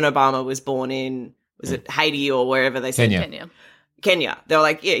President Obama was born in, was it Haiti or wherever they said? Kenya. They were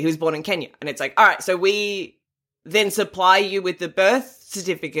like, yeah, he was born in Kenya. And it's like, all right, so we then supply you with the birth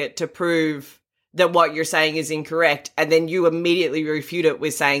certificate to prove that what you're saying is incorrect, and then you immediately refute it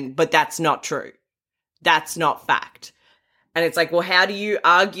with saying, but that's not true. That's not fact. And it's like, well, how do you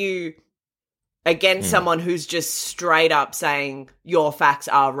argue against someone who's just straight up saying your facts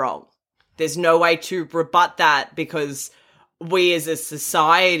are wrong? There's no way to rebut that because we as a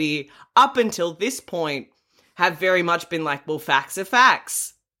society, up until this point, have very much been like, well, facts are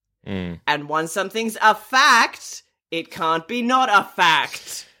facts. And once something's a fact, it can't be not a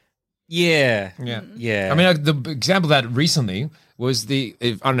fact. Yeah. I mean, the example of that recently was I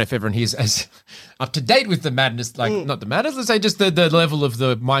don't know if everyone here's as up to date with the madness, like not the madness, let's say just the level of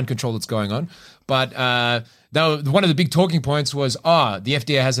the mind control that's going on. But one of the big talking points was, the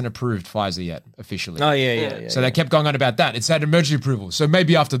FDA hasn't approved Pfizer yet officially. Oh, yeah. So they kept going on about that. It's had emergency approval. So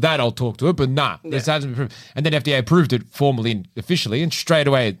maybe after that I'll talk to it, but this hasn't been approved. And then FDA approved it formally and officially, and straight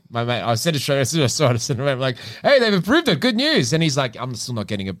away, my mate, I said it straight away, as soon as I saw it, I said, I'm like, hey, they've approved it, good news. And he's like, I'm still not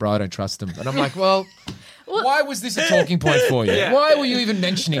getting it, bro, I don't trust them. And I'm like, well, why was this a talking point for you? Why were you even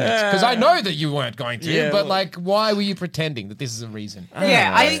mentioning it? Because I know that you weren't going to, but like, why were you pretending that this is a reason?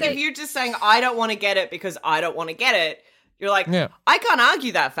 I think if you're just saying, I don't want to get it because I don't want to get it, you're like, I can't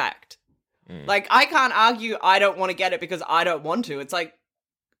argue that fact. Like, I can't argue I don't want to get it because I don't want to. It's like,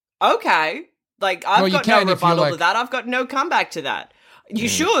 okay. Like, I've got no rebuttal to that. I've got no comeback to that. You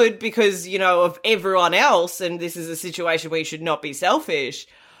should because, of everyone else, and this is a situation where you should not be selfish.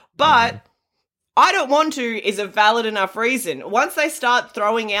 But I don't want to is a valid enough reason. Once they start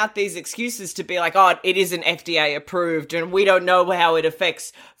throwing out these excuses to be like, it isn't FDA approved and we don't know how it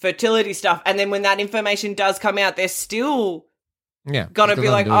affects fertility stuff. And then when that information does come out, they're still gonna be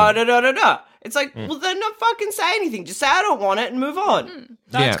like, no. It's like, well, then not fucking say anything. Just say I don't want it and move on.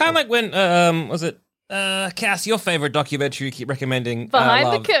 It's kind of like when, was it, Cass, your favorite documentary you keep recommending?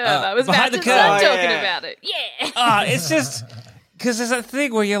 Behind the Curve. I was about to start talking about it. Yeah. It's just... Because there's that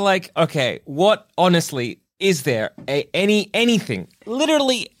thing where you're like, okay, what honestly is there anything,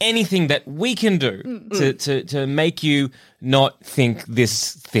 literally anything that we can do to make you not think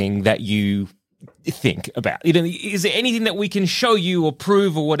this thing that you think about? Is there anything that we can show you or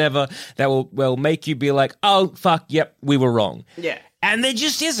prove or whatever that will make you be like, oh, fuck, yep, we were wrong. Yeah. And there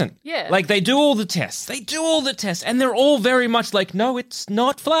just isn't. Yeah. Like, they do all the tests. And they're all very much like, no, it's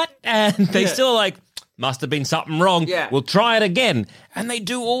not flat. And they still like... Must have been something wrong. Yeah. We'll try it again. And they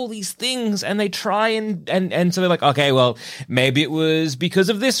do all these things and they try and so they're like, okay, well, maybe it was because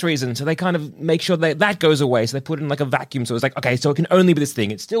of this reason. So they kind of make sure that goes away. So they put it in like a vacuum. So it's like, okay, so it can only be this thing.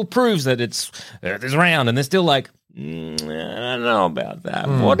 It still proves that it's round. And they're still like, I don't know about that.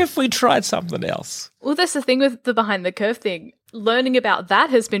 What if we tried something else? Well, that's the thing with the behind the curve thing. Learning about that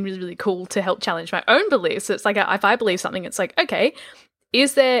has been really, really cool to help challenge my own beliefs. It's like, if I believe something, it's like, okay,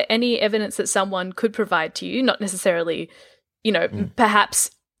 is there any evidence that someone could provide to you? Not necessarily,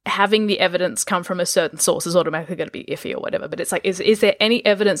 perhaps having the evidence come from a certain source is automatically going to be iffy or whatever. But it's like, is there any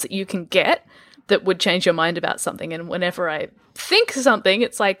evidence that you can get that would change your mind about something? And whenever I think something,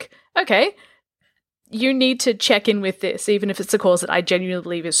 it's like, okay, you need to check in with this, even if it's a cause that I genuinely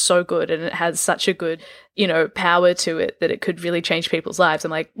believe is so good and it has such a good, power to it that it could really change people's lives.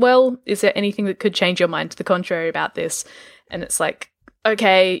 I'm like, well, is there anything that could change your mind to the contrary about this? And it's like,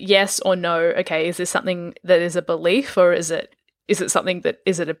 okay, yes or no. Okay, is this something that is a belief or is it something that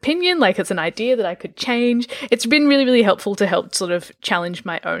is an opinion? Like it's an idea that I could change. It's been really, really helpful to help sort of challenge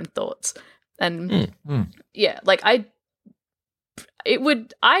my own thoughts. And like I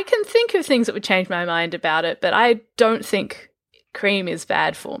can think of things that would change my mind about it, but I don't think cream is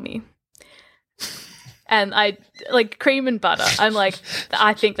bad for me. And I like cream and butter. I'm like,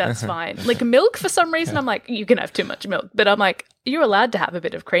 I think that's fine. Like milk, for some reason, I'm like, you can have too much milk. But I'm like, you're allowed to have a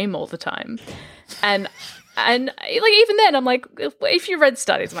bit of cream all the time. And like even then, I'm like, if you read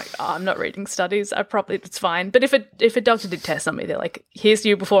studies, I'm like, oh, I'm not reading studies. It's fine. But if a doctor did test on me, they're like, here's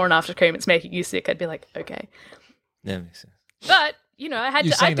you before and after cream. It's making you sick. I'd be like, okay. That makes sense. But I had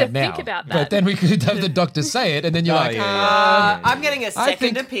to think about that. But then we could have the doctor say it, and then you're I'm getting a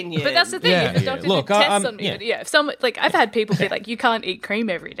second opinion. But that's the thing. If a doctor did test on me, if someone like I've had people be like, you can't eat cream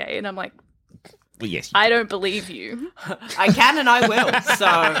every day, and I'm like, well, yes, I don't believe you. I can and I will. So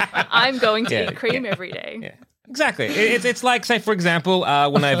I'm going to eat cream every day. Yeah. Exactly. It's like, say, for example,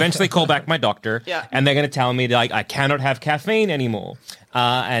 when I eventually call back my doctor, and they're going to tell me like I cannot have caffeine anymore,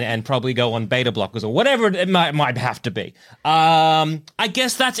 and probably go on beta blockers or whatever it might have to be. I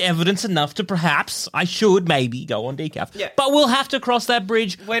guess that's evidence enough to perhaps I should maybe go on decaf. Yeah. But we'll have to cross that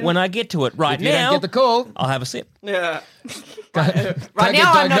bridge when I get to it. Right if you now, don't get the call, I'll have a sip. Yeah. Right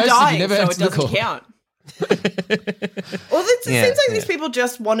now I'm not dying, so it doesn't call. count. Well, it seems like these people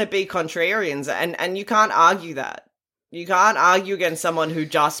just want to be contrarians, and you can't argue that. You can't argue against someone who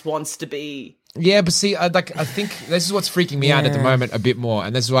just wants to be. Yeah, but see, I think this is what's freaking me out at the moment a bit more,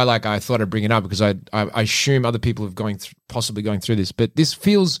 and this is why I thought I'd bring it up, because I assume other people are possibly going through this, but this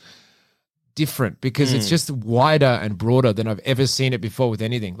feels different because it's just wider and broader than I've ever seen it before with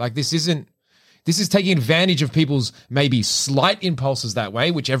anything. Like this is taking advantage of people's maybe slight impulses that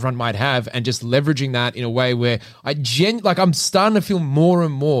way, which everyone might have, and just leveraging that in a way where I'm starting to feel more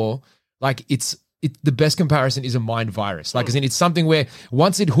and more like the best comparison is a mind virus. Like, as in, it's something where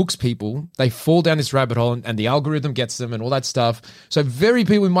once it hooks people, they fall down this rabbit hole and the algorithm gets them and all that stuff. So very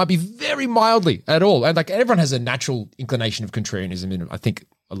people might be very mildly at all. And like everyone has a natural inclination of contrarianism in, I think,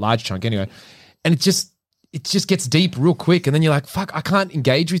 a large chunk anyway. And it just gets deep real quick. And then you're like, fuck, I can't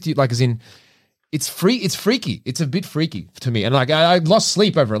engage with you. Like, as in, it's freaky. It's a bit freaky to me. And like, I lost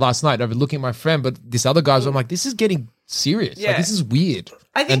sleep over it last night, over looking at my friend, but this other guy's, I'm like, this is getting serious. Yeah. Like, this is weird.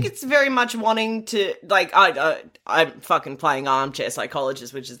 I think it's very much wanting to, like, I'm fucking playing armchair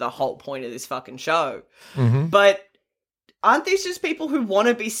psychologist, which is the whole point of this fucking show. Mm-hmm. But aren't these just people who want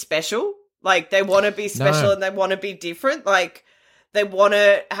to be special? Like, they want to be special and they want to be different. Like, they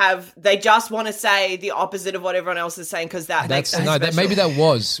just want to say the opposite of what everyone else is saying because that makes them special. Maybe that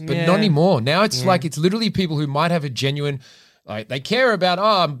was, but not anymore. Now it's like, it's literally people who might have a genuine, like, they care about,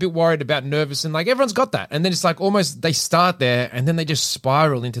 I'm a bit worried about, nervous, and like everyone's got that. And then it's like almost they start there and then they just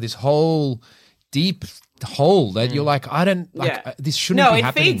spiral into this whole deep hole that you're like, I don't, like, this shouldn't be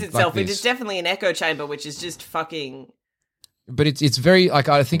happening. No, it feeds itself. Like it is definitely an echo chamber, which is just fucking... But it's very, like,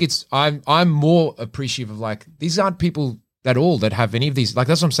 I think I'm more appreciative of, like, these aren't people at all that have any of these. Like,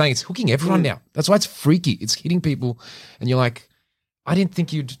 that's what I'm saying. It's hooking everyone now. That's why it's freaky. It's hitting people and you're like, I didn't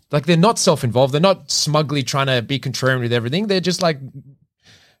think you'd, like, they're not self-involved. They're not smugly trying to be contrarian with everything. They're just like,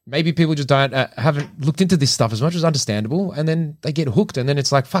 maybe people just haven't looked into this stuff as much as understandable, and then they get hooked, and then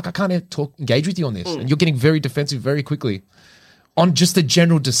it's like, fuck, I can't engage with you on this. And you're getting very defensive very quickly on just a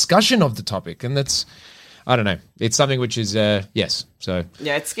general discussion of the topic. And that's, I don't know. It's something which is, yes. So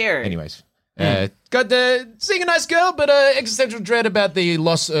yeah, it's scary. Anyways, got the seeing a nice girl, but existential dread about the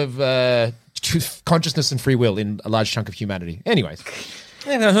loss of consciousness and free will in a large chunk of humanity. Anyways,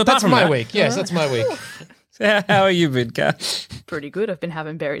 that's my week. Yes, that's my week. How are you, Vidka? Pretty good. I've been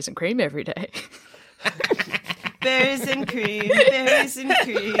having berries and cream every day. Berries and cream, berries and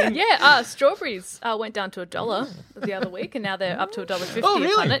cream. Yeah, strawberries went down to $1 the other week, and now they're up to $1.50 Oh,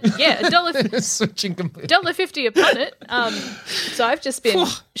 really? a punnet. Yeah, Switching completely. $1.50 a punnet. So I've just been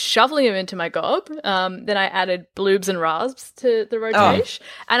shoveling them into my gob. Then I added bloobs and rasps to the rotation,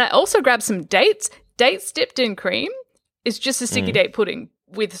 and I also grabbed some dates. Dates dipped in cream is just a sticky date pudding.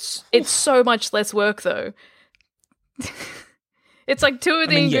 It's so much less work though. It's like two of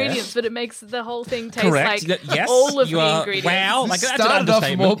the ingredients, but it makes the whole thing taste like all of the ingredients. Wow, like that's started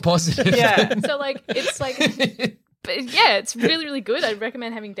off more positive. Yeah. So like it's like, but yeah, it's really really good. I'd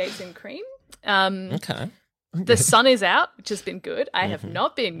recommend having dates and cream. Okay. The sun is out, which has been good. I have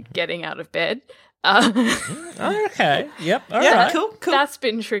not been getting out of bed. Okay. Yep. All Yeah, right. cool. That's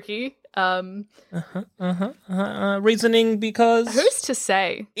been tricky. Reasoning because Who's to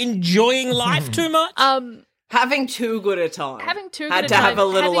say? enjoying life too much. Having too good a time. Having too Had good to a time, have a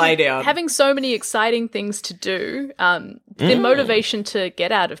little lay down. Having so many exciting things to do. The motivation to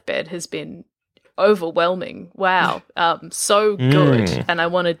get out of bed has been overwhelming. Wow. So good. And I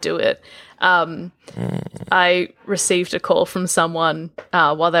want to do it. I received a call from someone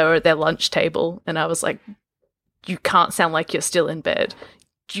while they were at their lunch table, and I was like, you can't sound like you're still in bed.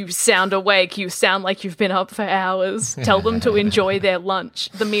 You sound awake. You sound like you've been up for hours. Tell them to enjoy their lunch,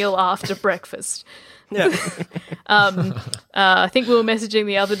 the meal after breakfast. Yeah. I think we were messaging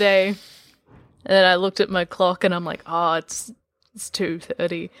the other day, and then I looked at my clock and I'm like, oh, it's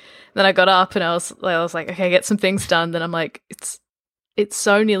 2:30. Then I got up and I was like, okay, get some things done. Then I'm like, it's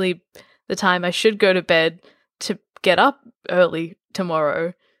so nearly the time I should go to bed to get up early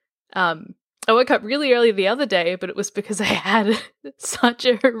tomorrow. I woke up really early the other day, but it was because I had such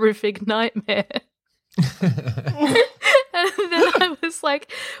a horrific nightmare. And then I was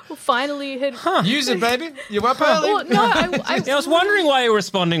like, well, finally had... Use it, baby. You up early? Well, no, I was wondering why you were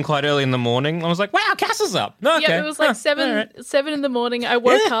responding quite early in the morning. I was like, wow, Cass's up. No, okay. Yeah, it was like 7 in the morning. I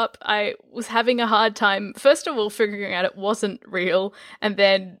woke up. I was having a hard time, first of all, figuring out it wasn't real, and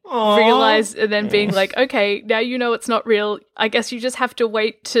then realize, and then being like, okay, now you know it's not real. I guess you just have to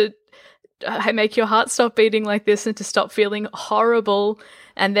wait to make your heart stop beating like this and to stop feeling horrible.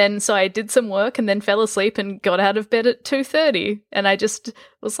 And then, so I did some work and then fell asleep and got out of bed at 2:30. And I just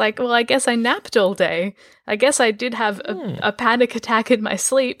was like, well, I guess I napped all day. I guess I did have a panic attack in my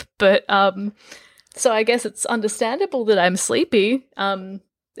sleep. But, so I guess it's understandable that I'm sleepy. And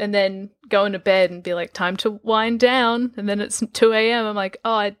then going to bed and be like, time to wind down. And then it's 2 a.m. I'm like,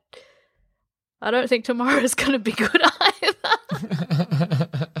 oh, I don't think tomorrow's going to be good either.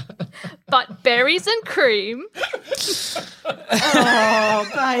 But berries and cream. Oh,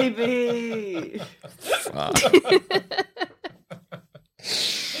 baby.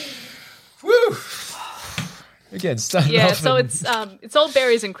 Woo! Again, starting Yeah, off so and- it's all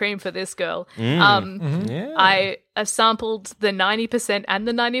berries and cream for this girl. Yeah. I've sampled the 90% and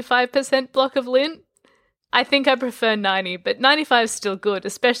the 95% block of lint. I think I prefer 90, but 95 is still good,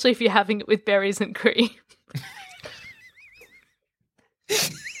 especially if you're having it with berries and cream.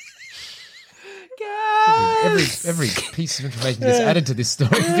 every piece of information gets added to this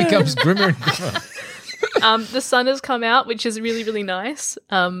story. It becomes grimmer and grimmer. The sun has come out, which is really, really nice.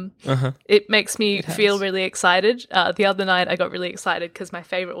 It makes me feel really excited. The other night I got really excited because my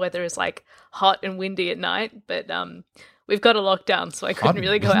favorite weather is like hot and windy at night, but we've got a lockdown, so I couldn't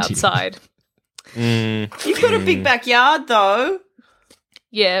really go outside. You've got a big backyard, though.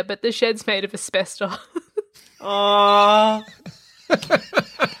 Yeah, but the shed's made of asbestos. Oh.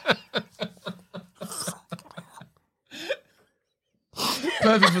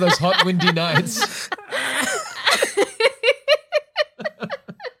 Perfect for those hot, windy nights.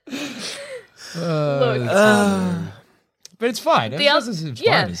 But it's fine. It's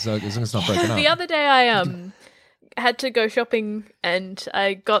fine as long as it's not broken up. The other day I had to go shopping and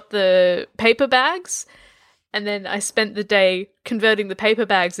I got the paper bags, and then I spent the day converting the paper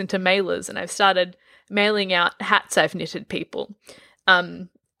bags into mailers, and I've started mailing out hats I've knitted people. And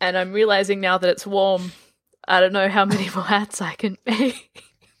I'm realizing now that it's warm, I don't know how many more hats I can make.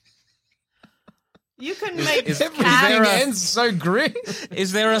 You can make Everything hats. ends so grim.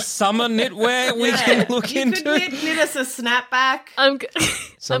 Is there a summer knitwear we can look You into? could knit us a snapback. I'm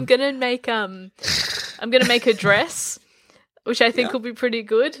gonna make a dress, which I think will be pretty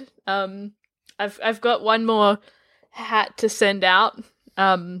good. I've got one more hat to send out.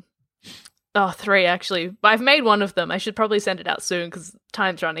 3 actually. I've made one of them. I should probably send it out soon because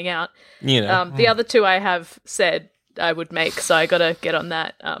time's running out. You know. The other 2 I have said I would make, so I gotta get on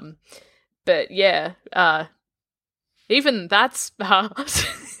that. But yeah, even that's hard.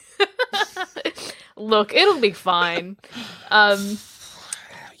 Look, it'll be fine.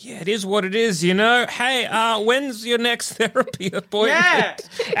 Yeah, it is what it is, you know. Hey, when's your next therapy appointment? Yeah.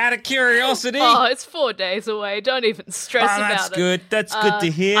 Out of curiosity. Oh, it's 4 days away. Don't even stress about that's it. good. That's good to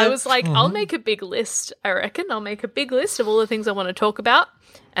hear. I was like, I'll make a big list, I reckon. I'll make a big list of all the things I want to talk about,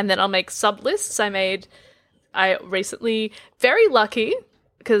 and then I'll make sub-lists. I recently, very lucky,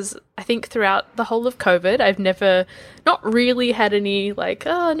 because I think throughout the whole of COVID, I've never, not really had any, like,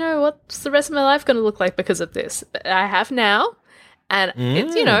 oh no, what's the rest of my life going to look like because of this? But I have now. And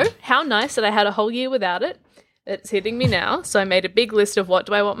it's, you know, how nice that I had a whole year without it. It's hitting me now. So I made a big list of what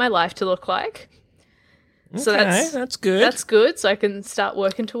do I want my life to look like. So that's good. That's good. So I can start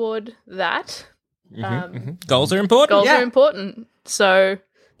working toward that. Goals are important. Goals are important. So,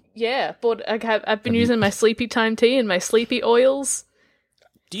 yeah, I've been using my sleepy time tea and my sleepy oils.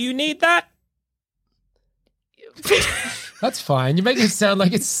 Do you need that? That's fine. You make it sound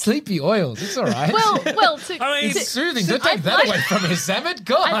like it's sleepy oils. It's all right. Well, it's soothing. Don't take that away from her, Sam.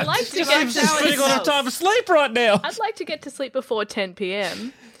 God. I'd like to get I'm just spending a lot of time asleep right now. I'd like to get to sleep before 10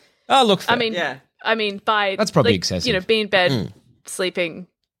 p.m. Oh, look. I mean, by that's probably excessive. You know, be in bed, sleeping,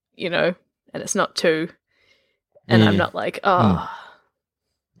 you know, and it's not 2, and I'm not like,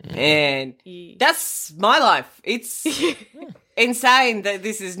 And that's my life. It's insane that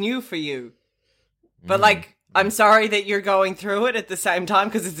this is new for you. But, like, I'm sorry that you're going through it at the same time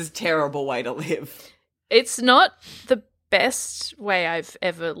because it's a terrible way to live. It's not the best way I've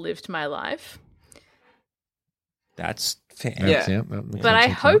ever lived my life. That's fair. Yeah. But I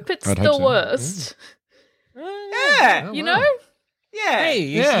hope it's the worst. Yeah. You know? Yeah. Hey,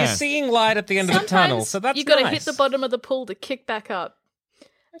 you're seeing light at the end of the tunnel, so that's you got to nice. hit the bottom of the pool to kick back up.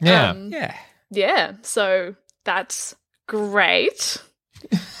 Yeah. Yeah, so that's great.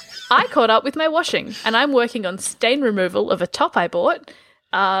 I caught up with my washing, and I'm working on stain removal of a top I bought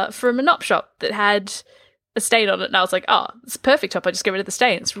from an op shop that had a stain on it, and I was like, oh, it's a perfect top, I just get rid of the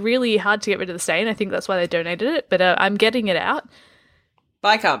stain. It's really hard to get rid of the stain. I think that's why they donated it, but I'm getting it out.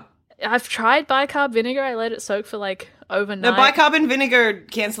 Bicarb. I've tried bicarb vinegar. I let it soak for like overnight. No, bicarb and vinegar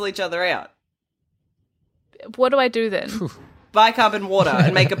cancel each other out. What do I do then? Bicarb and water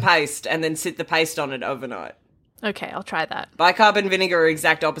and make a paste and then sit the paste on it overnight. Okay, I'll try that. Bicarb and vinegar are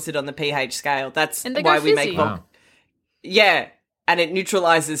exact opposite on the pH scale. That's And they why go we fizzy. make Wow. Yeah, and it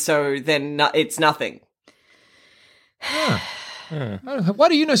neutralizes, so then it's nothing. Why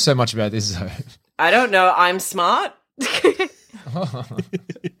do you know so much about this, though? I don't know. I'm smart.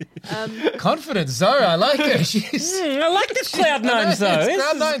 Confidence, Zoe. I like her. She's... I like this Cloud9 Zoe. It's This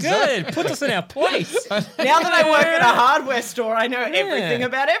Cloud9 is Zoe. good. Put us in our place. Now that I work at a hardware store, I know everything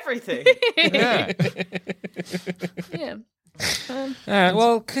about everything. Yeah. Yeah. All right,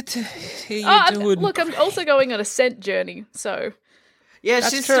 well, good to hear you doing. Look, I'm also going on a scent journey, so... Yeah,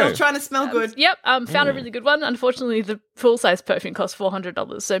 That's she's true. still trying to smell good. Yep, found a really good one. Unfortunately, the full-size perfume costs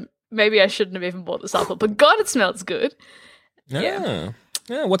 $400, so maybe I shouldn't have even bought the sample. But God, it smells good. Yeah.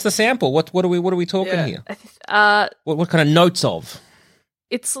 What's the sample? What are we talking Yeah. here? What kind of notes of?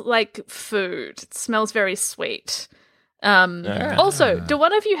 It's like food. It smells very sweet. Also, do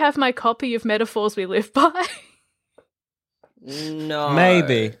one of you have my copy of Metaphors We Live By? No.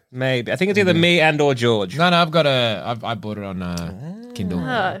 Maybe. I think it's either me and or George. No, I've got I bought it on Kindle.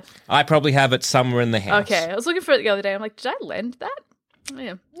 I probably have it somewhere in the house. Okay, I was looking for it the other day. I'm like, did I lend that?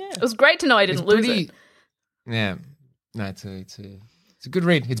 Yeah. It was great to know I didn't lose it. Yeah. No, it's a good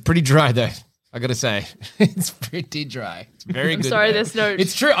read. It's pretty dry, though. I gotta say, it's pretty dry. It's very good. Sorry, though. there's no...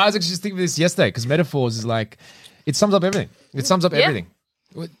 It's true. I was actually just thinking of this yesterday because Metaphors is like, it sums up everything. It sums up everything.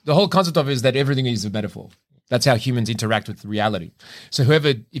 The whole concept of it is that everything is a metaphor. That's how humans interact with reality. So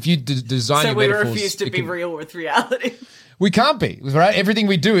if you design So your we metaphors... refuse to be real with reality. We can't be, right? Everything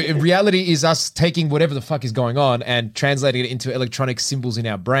we do in reality is us taking whatever the fuck is going on and translating it into electronic symbols in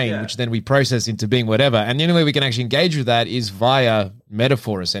our brain, which then we process into being whatever. And the only way we can actually engage with that is via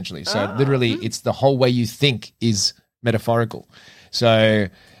metaphor, essentially. So literally, it's the whole way you think is metaphorical. So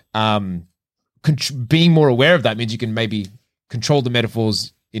being more aware of that means you can maybe control the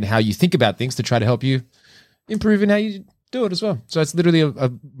metaphors in how you think about things to try to help you improve in how you do it as well. So it's literally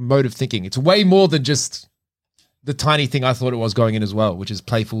a mode of thinking. It's way more than just the tiny thing I thought it was going in as well, which is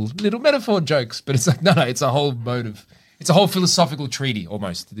playful little metaphor jokes. But it's like, no, it's a whole it's a whole philosophical treaty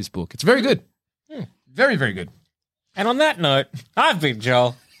almost, this book. It's very good. Very, very good. And on that note, I've been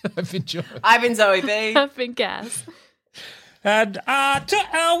Joel. I've enjoyed. I've been Zoe B. I've been gas. And I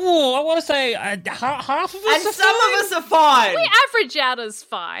want to say half of us And are some fine. of us are fine. We average out as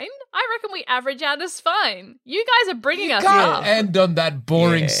fine. I reckon we average out as fine. You guys are bringing us Can't up. end on that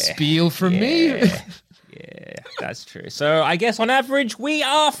boring spiel from me. Yeah, that's true. So I guess on average, we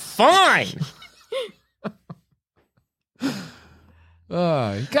are fine.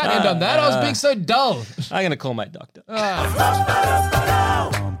 Oh, you can't end on that. I was being so dull. I'm going to call my doctor.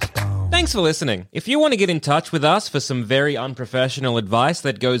 Thanks for listening. If you want to get in touch with us for some very unprofessional advice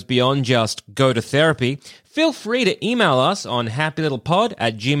that goes beyond just go to therapy, feel free to email us on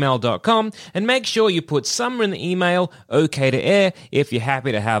happylittlepod@gmail.com and make sure you put somewhere in the email okay to air if you're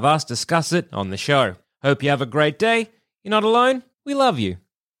happy to have us discuss it on the show. Hope you have a great day. You're not alone. We love you.